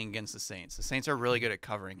struggling against the Saints. The Saints are really good at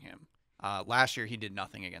covering him. Last year, he did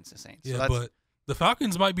nothing against the Saints. Yeah, but the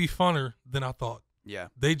Falcons might be funner than I thought. Yeah.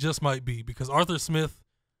 They just might be because Arthur Smith,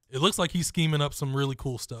 it looks like he's scheming up some really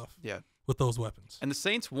cool stuff. Yeah. With those weapons. And the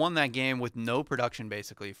Saints won that game with no production,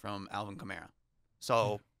 basically, from Alvin Kamara.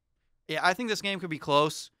 So, yeah, I think this game could be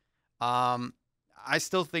close. I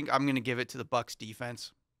still think I'm going to give it to the Bucs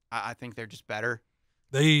defense. I think they're just better.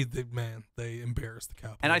 They embarrassed the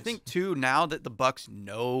Cowboys. And I think, too, now that the Bucs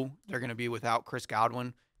know they're going to be without Chris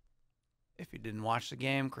Godwin, if you didn't watch the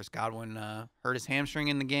game, Chris Godwin hurt his hamstring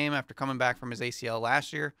in the game after coming back from his ACL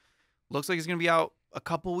last year. Looks like he's going to be out a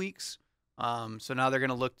couple weeks. So now they're going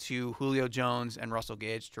to look to Julio Jones and Russell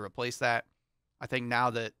Gage to replace that. I think now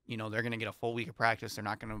that, they're going to get a full week of practice, they're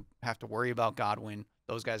not going to have to worry about Godwin.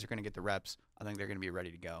 Those guys are going to get the reps. I think they're going to be ready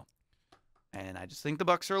to go. And I just think the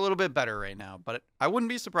Bucs are a little bit better right now, but I wouldn't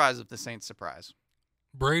be surprised if the Saints surprise.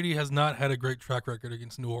 Brady has not had a great track record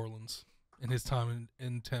against New Orleans in his time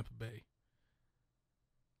in Tampa Bay.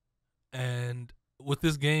 And with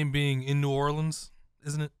this game being in New Orleans,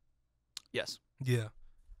 isn't it? Yes. Yeah.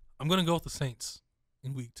 I'm going to go with the Saints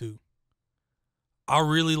in week 2. I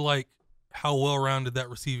really like how well-rounded that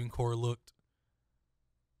receiving core looked.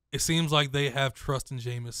 It seems like they have trust in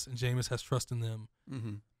Jameis, and Jameis has trust in them.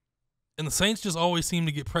 Mm-hmm. And the Saints just always seem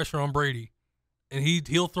to get pressure on Brady, and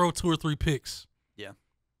he'll throw 2 or 3 picks. Yeah.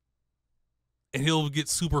 And he'll get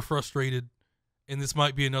super frustrated, and this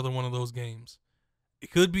might be another one of those games.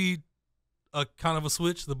 It could be a kind of a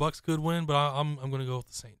switch. The Bucs could win, but I'm going to go with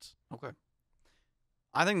the Saints. Okay.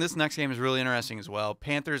 I think this next game is really interesting as well.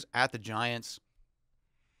 Panthers at the Giants.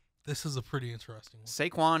 This is a pretty interesting one.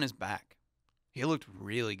 Saquon is back. He looked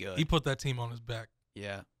really good. He put that team on his back.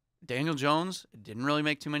 Yeah. Daniel Jones didn't really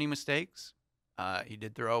make too many mistakes. He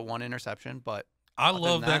did throw 1 interception, but I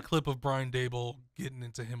love that clip of Brian Daboll getting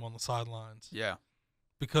into him on the sidelines. Yeah.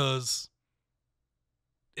 Because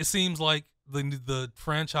it seems like the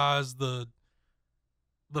franchise, the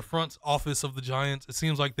front office of the Giants, it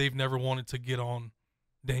seems like they've never wanted to get on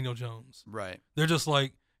Daniel Jones. Right. They're just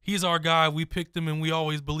like, he's our guy. We picked him, and we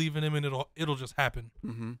always believe in him, and it'll just happen.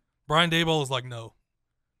 Mm-hmm. Brian Daboll is like, no.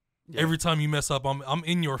 Yeah. Every time you mess up, I'm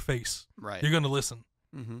in your face. Right. You're going to listen.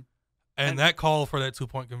 Mm-hmm. And that call for that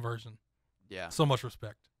 2-point conversion. Yeah. So much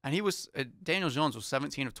respect. And he was Daniel Jones was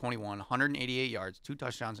 17 of 21, 188 yards, 2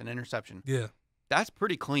 touchdowns, and interception. Yeah. That's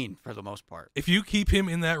pretty clean for the most part. If you keep him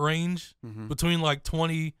in that range, Mm-hmm. between like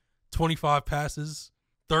 20, 25 passes,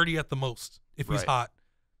 30 at the most, if he's Right. hot,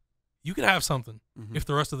 you could have something Mm-hmm. if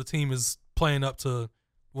the rest of the team is playing up to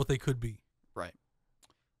what they could be. Right.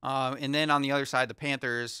 And then on the other side, the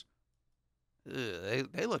Panthers,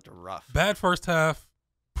 they looked rough. Bad first half,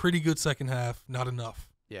 pretty good second half, not enough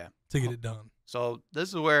Yeah. to get it done. So this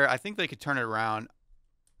is where I think they could turn it around.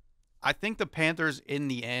 I think the Panthers in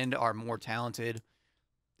the end are more talented.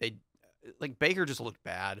 Baker just looked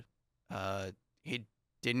bad. He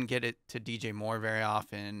didn't get it to DJ Moore very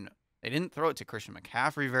often. They didn't throw it to Christian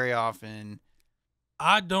McCaffrey very often.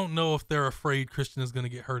 I don't know if they're afraid Christian is going to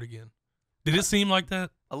get hurt again. Did it seem like that?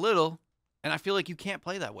 A little. And I feel like you can't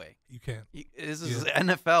play that way. You can't. This is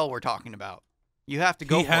NFL we're talking about. You have to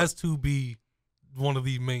go He for has it. to be one of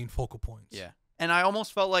the main focal points. Yeah. And I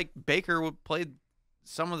almost felt like Baker would play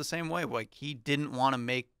some of the same way. Like he didn't want to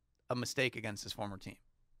make a mistake against his former team.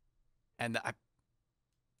 And I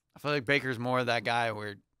feel like Baker's more of that guy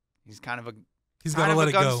where he's kind of a He's got to let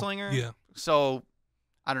it go. gunslinger. Yeah. So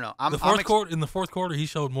I don't know. In the fourth quarter, he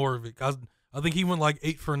showed more of it. I think he went like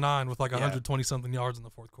 8 for 9 with like 120 something yards in the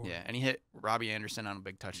fourth quarter. Yeah, and he hit Robbie Anderson on a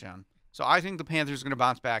big touchdown. So I think the Panthers are going to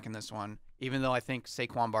bounce back in this one, even though I think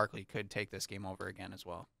Saquon Barkley could take this game over again as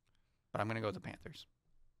well. But I'm going to go with the Panthers.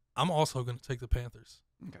 I'm also going to take the Panthers.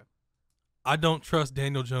 Okay. I don't trust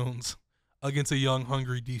Daniel Jones against a young,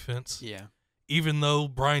 hungry defense. Yeah. Even though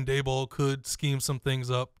Brian Daboll could scheme some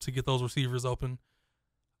things up to get those receivers open,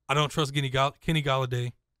 I don't trust Kenny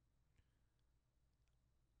Galladay.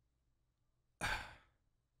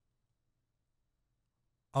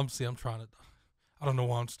 I'm trying to. I don't know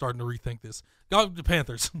why I'm starting to rethink this. Go the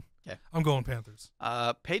Panthers. Okay. I'm going Panthers.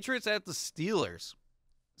 Patriots at the Steelers.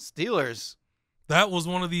 Steelers That was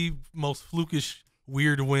one of the most flukish,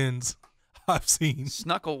 weird wins I've seen.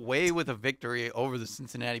 snuck away with a victory over the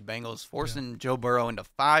Cincinnati Bengals, forcing Joe Burrow into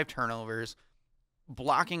 5 turnovers,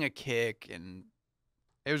 blocking a kick, and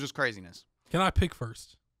it was just craziness. Can I pick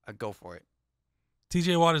first? Go for it.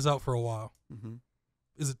 TJ Watt is out for a while. Mm-hmm.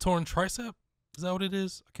 Is it torn tricep? Is that what it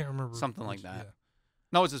is? I can't remember. Something like that. Yeah.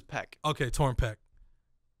 No, it's his pec. Okay, torn pec.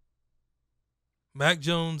 Mac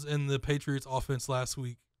Jones and the Patriots offense last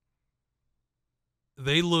week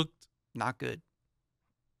they looked Not good.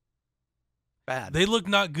 Bad. They look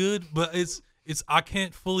not good, but it's I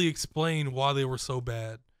can't fully explain why they were so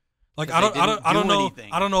bad. Like I don't know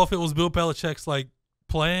anything. I don't know if it was Bill Belichick's like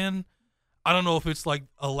plan. I don't know if it's like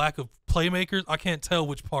a lack of playmakers. I can't tell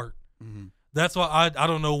which part. Mm-hmm. That's why I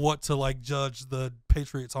don't know what to like judge the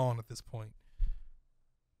Patriots on at this point.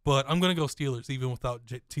 But I'm gonna go Steelers even without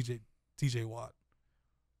TJ Watt,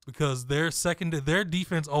 because their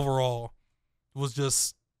defense overall was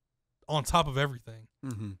just on top of everything.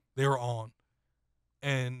 Mm-hmm. They were on.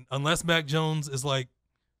 And unless Mac Jones is like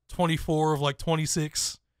 24 of like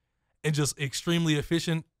 26 and just extremely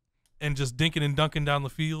efficient and just dinking and dunking down the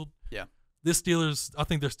field, yeah, this Steelers, I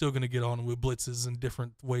think they're still going to get on with blitzes and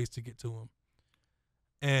different ways to get to him.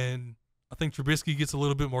 And I think Trubisky gets a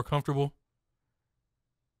little bit more comfortable.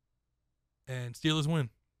 And Steelers win.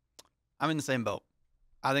 I'm in the same boat.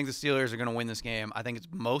 I think the Steelers are going to win this game. I think it's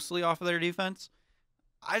mostly off of their defense.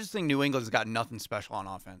 I just think New England's got nothing special on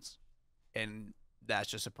offense. And that's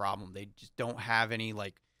just a problem. They just don't have any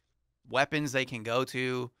like weapons they can go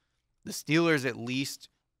to. The Steelers, at least,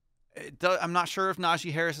 I'm not sure if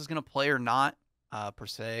Najee Harris is going to play or not, per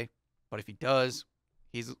se. But if he does,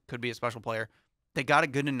 could be a special player. They got a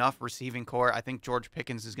good enough receiving core. I think George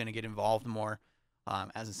Pickens is going to get involved more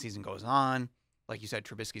as the season goes on. Like you said,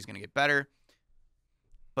 Trubisky's going to get better.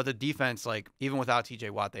 But the defense, like, even without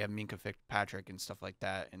TJ Watt, they have Minka Fitzpatrick and stuff like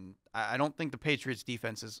that. And I don't think the Patriots'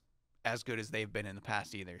 defense is as good as they've been in the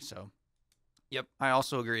past either. So, yep, I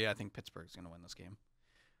also agree. I think Pittsburgh's going to win this game.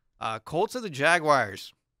 Colts of the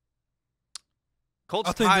Jaguars.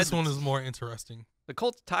 I think this one is more interesting. The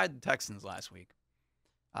Colts tied the Texans last week.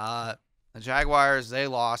 The Jaguars, they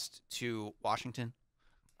lost to Washington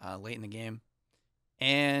late in the game.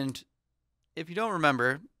 And if you don't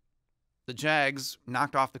remember, the Jags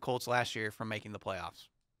knocked off the Colts last year from making the playoffs.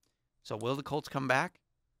 So will the Colts come back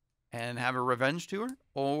and have a revenge tour,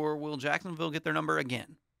 or will Jacksonville get their number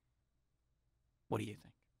again? What do you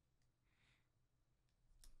think?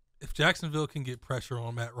 If Jacksonville can get pressure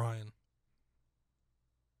on Matt Ryan,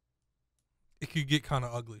 it could get kind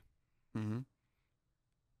of ugly. Mm-hmm.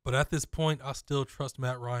 But at this point, I still trust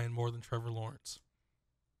Matt Ryan more than Trevor Lawrence.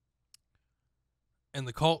 And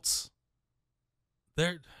the Colts,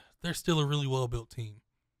 they're still a really well-built team.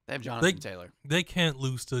 They have Jonathan Taylor. They can't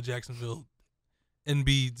lose to Jacksonville and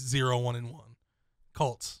be 0-1-1.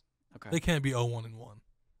 Colts. Okay. They can't be 0-1-1.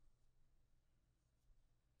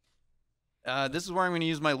 This is where I'm going to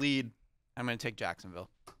use my lead. I'm going to take Jacksonville.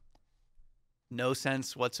 No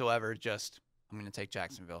sense whatsoever. Just I'm going to take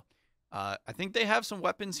Jacksonville. I think they have some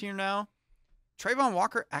weapons here now. Trayvon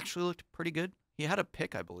Walker actually looked pretty good. He had a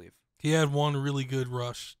pick, I believe. He had one really good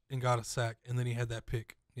rush and got a sack, and then he had that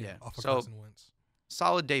pick. Yeah. Off of So, Carson Wentz.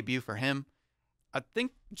 Solid debut for him. I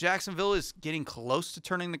think Jacksonville is getting close to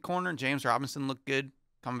turning the corner. James Robinson looked good,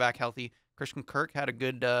 coming back healthy. Christian Kirk had a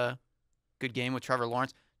good game with Trevor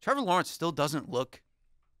Lawrence. Trevor Lawrence still doesn't look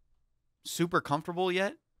super comfortable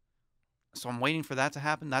yet, so I'm waiting for that to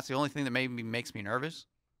happen. That's the only thing that maybe makes me nervous,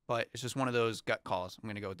 but it's just one of those gut calls. I'm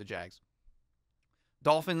going to go with the Jags.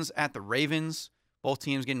 Dolphins at the Ravens. Both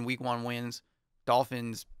teams getting week 1 wins.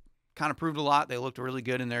 Dolphins kind of proved a lot. They looked really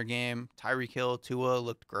good in their game. Tyreek Hill, Tua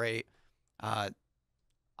looked great. I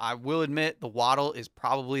will admit the Waddle is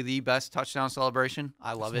probably the best touchdown celebration.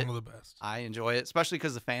 I love it. One of the best. I enjoy it, especially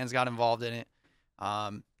because the fans got involved in it.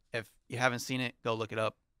 If you haven't seen it, go look it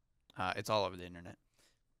up. It's all over the internet.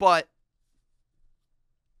 But,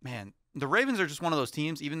 man, the Ravens are just one of those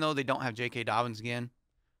teams, even though they don't have J.K. Dobbins again.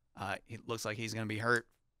 It looks like he's going to be hurt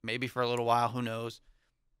maybe for a little while. Who knows?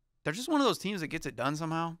 They're just one of those teams that gets it done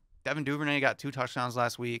somehow. Devin Duvernay got 2 touchdowns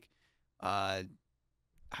last week. I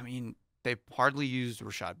mean, they hardly used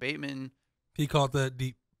Rashad Bateman. He caught that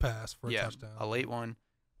deep pass for a touchdown. A late one.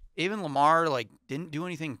 Even Lamar didn't do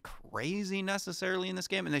anything crazy necessarily in this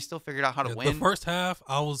game, and they still figured out how to win. The first half,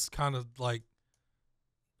 I was kind of like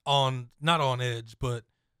not on edge, but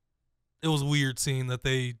it was weird seeing that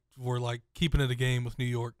they were like keeping it a game with New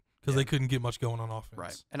York because they couldn't get much going on offense.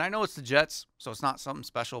 Right. And I know it's the Jets, so it's not something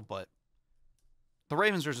special, but the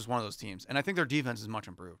Ravens are just one of those teams, and I think their defense is much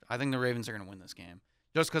improved. I think the Ravens are going to win this game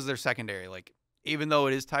just because they're secondary. Like, even though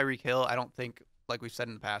it is Tyreek Hill, I don't think, like we've said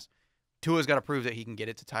in the past, Tua's got to prove that he can get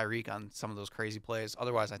it to Tyreek on some of those crazy plays.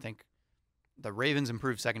 Otherwise, I think the Ravens'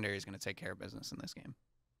 improved secondary is going to take care of business in this game.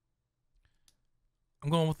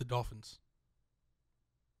 I'm going with the Dolphins.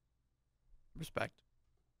 Respect.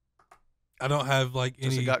 I don't have like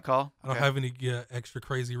Just any a gut call. I don't have any extra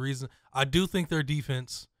crazy reason. I do think their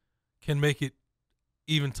defense can make it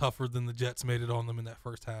even tougher than the Jets made it on them in that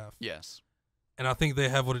first half. Yes. And I think they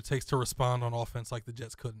have what it takes to respond on offense like the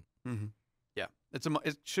Jets couldn't. Mm-hmm. Yeah,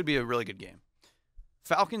 It should be a really good game.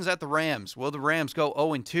 Falcons at the Rams. Will the Rams go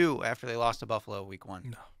 0-2 after they lost to Buffalo week 1?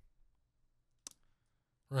 No.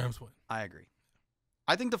 Rams win. I agree.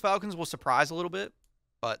 I think the Falcons will surprise a little bit,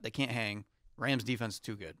 but they can't hang. Rams defense is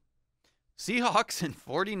too good. Seahawks and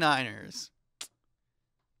 49ers.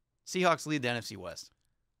 Seahawks lead the NFC West.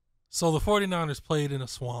 So the 49ers played in a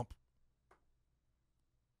swamp.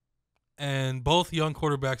 And both young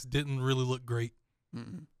quarterbacks didn't really look great.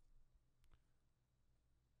 Mm-mm.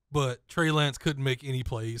 But Trey Lance couldn't make any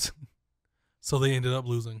plays. So they ended up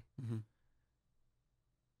losing. Mm-hmm.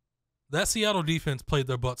 That Seattle defense played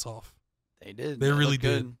their butts off. They did. They really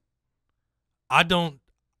did.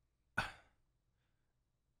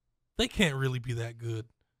 They can't really be that good.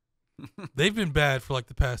 They've been bad for like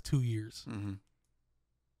the past 2 years. Mm-hmm.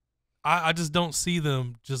 I just don't see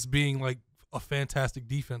them just being like a fantastic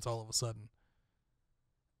defense all of a sudden.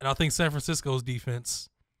 And I think San Francisco's defense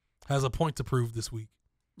has a point to prove this week.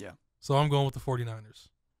 Yeah. So I'm going with the 49ers.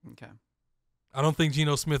 Okay. I don't think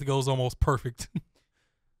Geno Smith goes almost perfect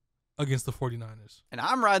against the 49ers. And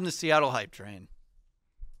I'm riding the Seattle hype train.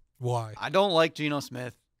 Why? I don't like Geno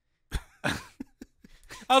Smith.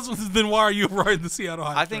 Then why are you riding the Seattle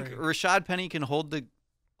hype I think train? Rashad Penny can hold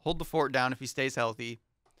the fort down if he stays healthy.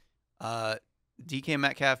 DK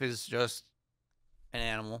Metcalf is just an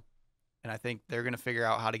animal, and I think they're going to figure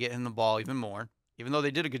out how to get him the ball even more, even though they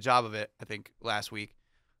did a good job of it, I think, last week.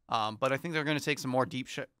 But I think they're going to take some more deep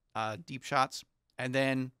shots. And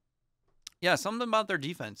then, yeah, something about their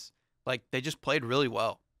defense. Like, they just played really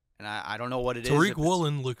well. And I don't know what it is. Tariq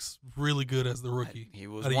Woolen looks really good as the rookie. He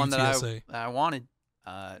was out of one that UTSA. I wanted.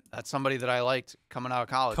 That's somebody that I liked coming out of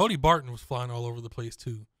college. Cody Barton was flying all over the place,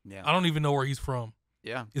 too. Yeah. I don't even know where he's from.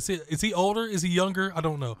 Yeah. Is he older? Is he younger? I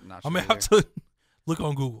don't know. I'm not I sure may have to look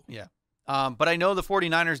on Google. Yeah. But I know the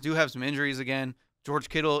 49ers do have some injuries again. George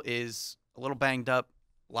Kittle is a little banged up.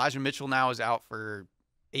 Elijah Mitchell now is out for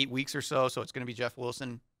 8 weeks or so it's going to be Jeff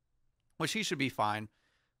Wilson, which he should be fine.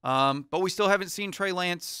 But we still haven't seen Trey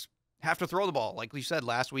Lance have to throw the ball. Like you said,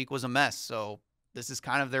 last week was a mess. So this is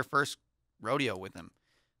kind of their first rodeo with him.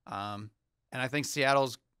 And I think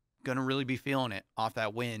Seattle's going to really be feeling it off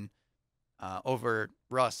that win over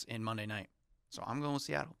Russ in Monday night. So I'm going with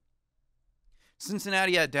Seattle.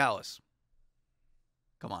 Cincinnati at Dallas.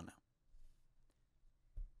 Come on now.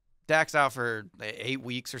 Dak's out for 8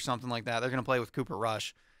 weeks or something like that. They're going to play with Cooper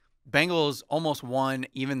Rush. Bengals almost won,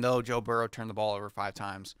 even though Joe Burrow turned the ball over 5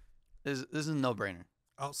 times. This is a no-brainer.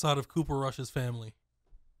 Outside of Cooper Rush's family,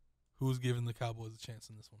 who's giving the Cowboys a chance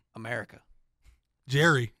in this one? America.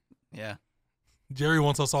 Jerry. Yeah. Jerry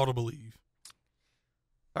wants us all to believe.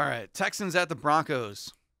 All right. Texans at the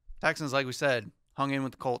Broncos. Texans, like we said, hung in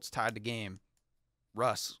with the Colts, tied the game.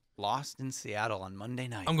 Russ lost in Seattle on Monday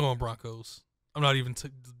night. I'm going Broncos. I'm not even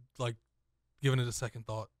giving it a second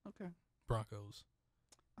thought. Okay. Broncos.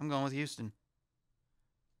 I'm going with Houston.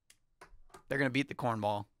 They're going to beat the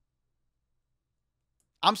cornball.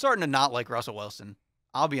 I'm starting to not like Russell Wilson.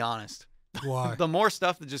 I'll be honest. Why? The more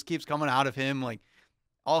stuff that just keeps coming out of him, like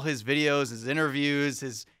all his videos, his interviews,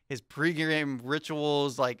 his pregame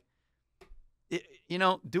rituals,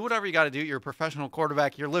 do whatever you got to do. You're a professional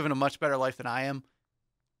quarterback. You're living a much better life than I am.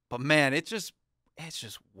 But man, it's just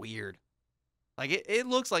weird. Like it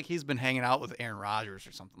looks like he's been hanging out with Aaron Rodgers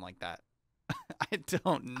or something like that. I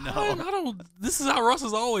don't know. I don't. This is how Russ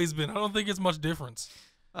has always been. I don't think it's much difference.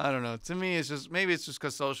 I don't know. To me, maybe it's just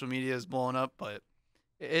because social media is blowing up, but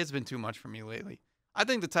it's been too much for me lately. I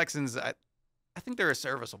think the Texans, I think they're a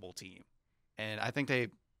serviceable team, and I think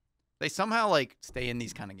they somehow stay in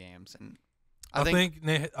these kind of games. And I think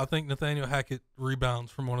Nathaniel Hackett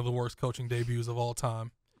rebounds from one of the worst coaching debuts of all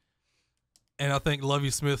time, and I think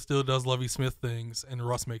Lovie Smith still does Lovie Smith things, and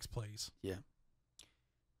Russ makes plays. Yeah.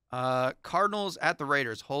 Cardinals at the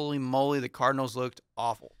Raiders. Holy moly, the Cardinals looked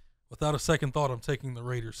awful. Without a second thought, I'm taking the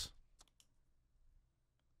Raiders.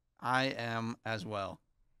 I am as well.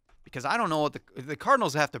 Because I don't know what the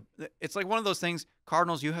Cardinals have to – it's like one of those things,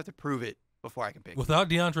 Cardinals, you have to prove it before I can pick. Without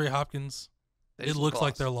DeAndre Hopkins, it looks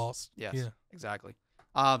like they're lost. Yes, yeah. Exactly.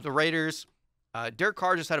 The Raiders, Derek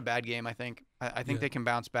Carr just had a bad game, I think. I think they can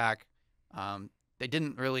bounce back. They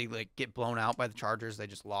didn't really get blown out by the Chargers. They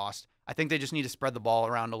just lost. I think they just need to spread the ball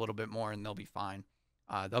around a little bit more, and they'll be fine.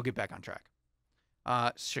 They'll get back on track.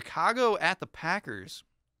 Chicago at the Packers,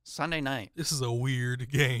 Sunday night. This is a weird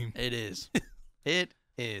game. It is. It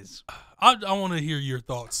is. I want to hear your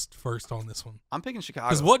thoughts first on this one. I'm picking Chicago.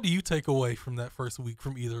 Because what do you take away from that first week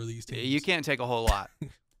from either of these teams? You can't take a whole lot.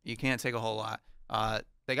 You can't take a whole lot.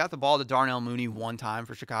 They got the ball to Darnell Mooney one time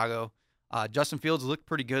for Chicago. Justin Fields looked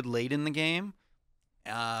pretty good late in the game.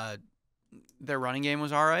 Their running game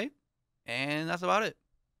was all right. And that's about it.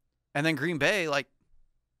 And then Green Bay, like,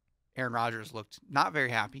 Aaron Rodgers looked not very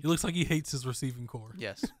happy. He looks like he hates his receiving core.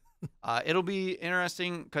 Yes. It'll be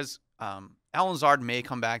interesting because Alan Lazard may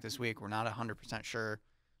come back this week. We're not 100% sure.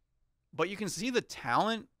 But you can see the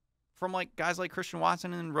talent from like guys like Christian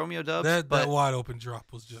Watson and Romeo Doubs. That wide open drop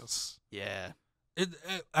was just yeah.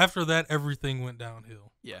 After that, everything went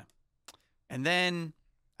downhill. Yeah. And then,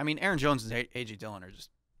 I mean, Aaron Jones and A.J. Dillon are just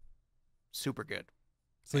super good.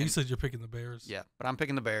 So you said you're picking the Bears? Yeah, but I'm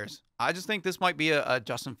picking the Bears. I just think this might be a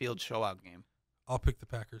Justin Fields showout game. I'll pick the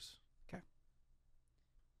Packers. Okay.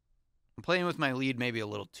 I'm playing with my lead maybe a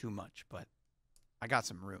little too much, but I got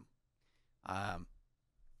some room.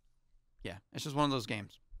 Yeah, it's just one of those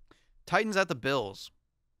games. Titans at the Bills.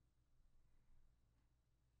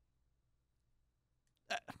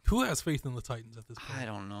 Who has faith in the Titans at this point? I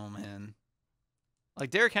don't know, man. Like,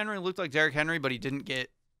 Derrick Henry looked like Derrick Henry, but he didn't get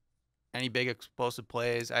any big explosive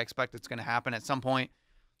plays. I expect it's going to happen at some point.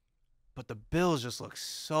 But the Bills just look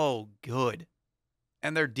so good.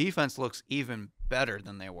 And their defense looks even better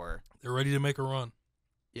than they were. They're ready to make a run.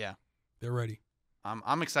 Yeah. They're ready.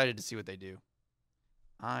 I'm excited to see what they do.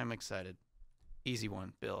 I'm excited. Easy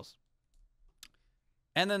one, Bills.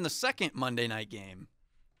 And then the second Monday night game,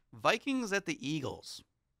 Vikings at the Eagles.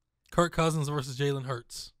 Kirk Cousins versus Jalen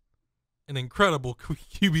Hurts. An incredible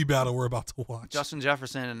QB battle we're about to watch. Justin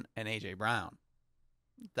Jefferson and A.J. Brown.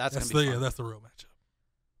 That's going to be fun. Yeah, that's the real matchup.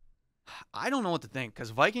 I don't know what to think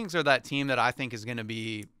because Vikings are that team that I think is going to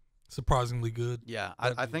be surprisingly good. Yeah,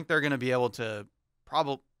 I think they're going to be able to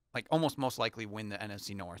probably, like, almost most likely win the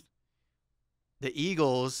NFC North. The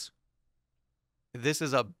Eagles, this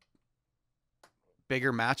is a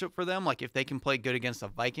bigger matchup for them. Like, if they can play good against the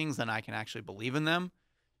Vikings, then I can actually believe in them.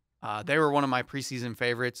 They were one of my preseason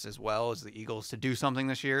favorites as well as the Eagles to do something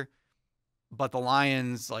this year. But the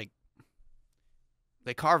Lions, like,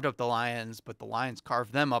 they carved up the Lions, but the Lions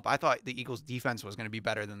carved them up. I thought the Eagles' defense was going to be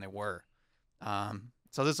better than they were.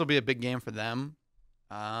 So this will be a big game for them.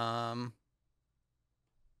 Man,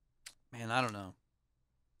 I don't know.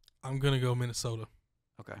 I'm going to go Minnesota.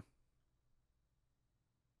 Okay.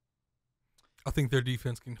 I think their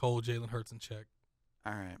defense can hold Jalen Hurts in check.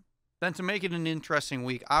 All right. Then to make it an interesting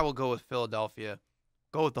week, I will go with Philadelphia.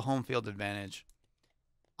 Go with the home field advantage.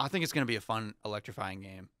 I think it's going to be a fun, electrifying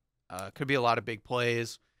game. Could be a lot of big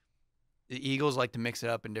plays. The Eagles like to mix it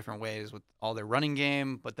up in different ways with all their running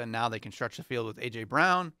game, but then now they can stretch the field with A.J.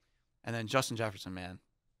 Brown and then Justin Jefferson, man.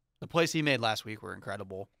 The plays he made last week were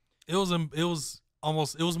incredible. It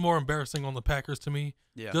was more embarrassing on the Packers to me.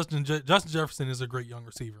 Yeah. Justin Jefferson is a great young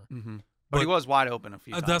receiver. Mm-hmm. But he was wide open a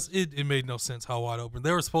few times. It made no sense how wide open.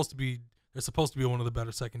 They're supposed to be one of the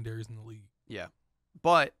better secondaries in the league. Yeah.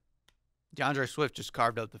 But DeAndre Swift just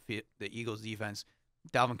carved up the Eagles defense.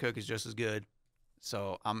 Dalvin Cook is just as good.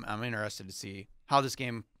 So I'm interested to see how this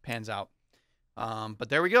game pans out. But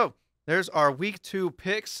there we go. There's our week 2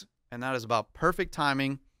 picks, and that is about perfect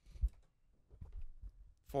timing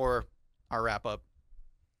for our wrap-up.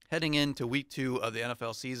 Heading into week 2 of the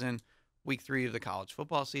NFL season, week 3 of the college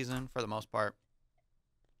football season for the most part.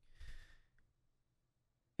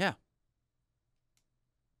 Yeah.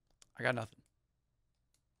 I got nothing.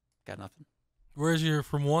 Where's your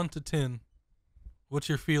from 1 to 10? What's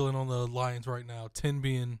your feeling on the Lions right now? 10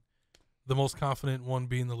 being the most confident, 1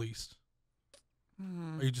 being the least.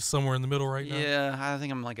 Are you just somewhere in the middle right now? Yeah, I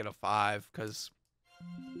think I'm like at a 5 because I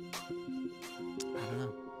don't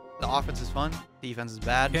know. The offense is fun. Defense is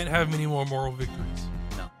bad. Can't have many more moral victories.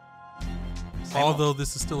 No. Although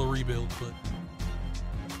this is still a rebuild, but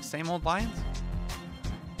same old Lions?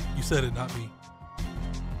 You said it, not me.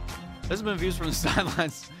 This has been Views from the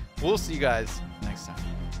Sidelines. We'll see you guys next time.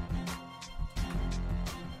 I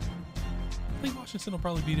think Washington will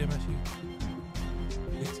probably beat MSU.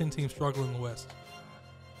 Big Ten team struggle in the West.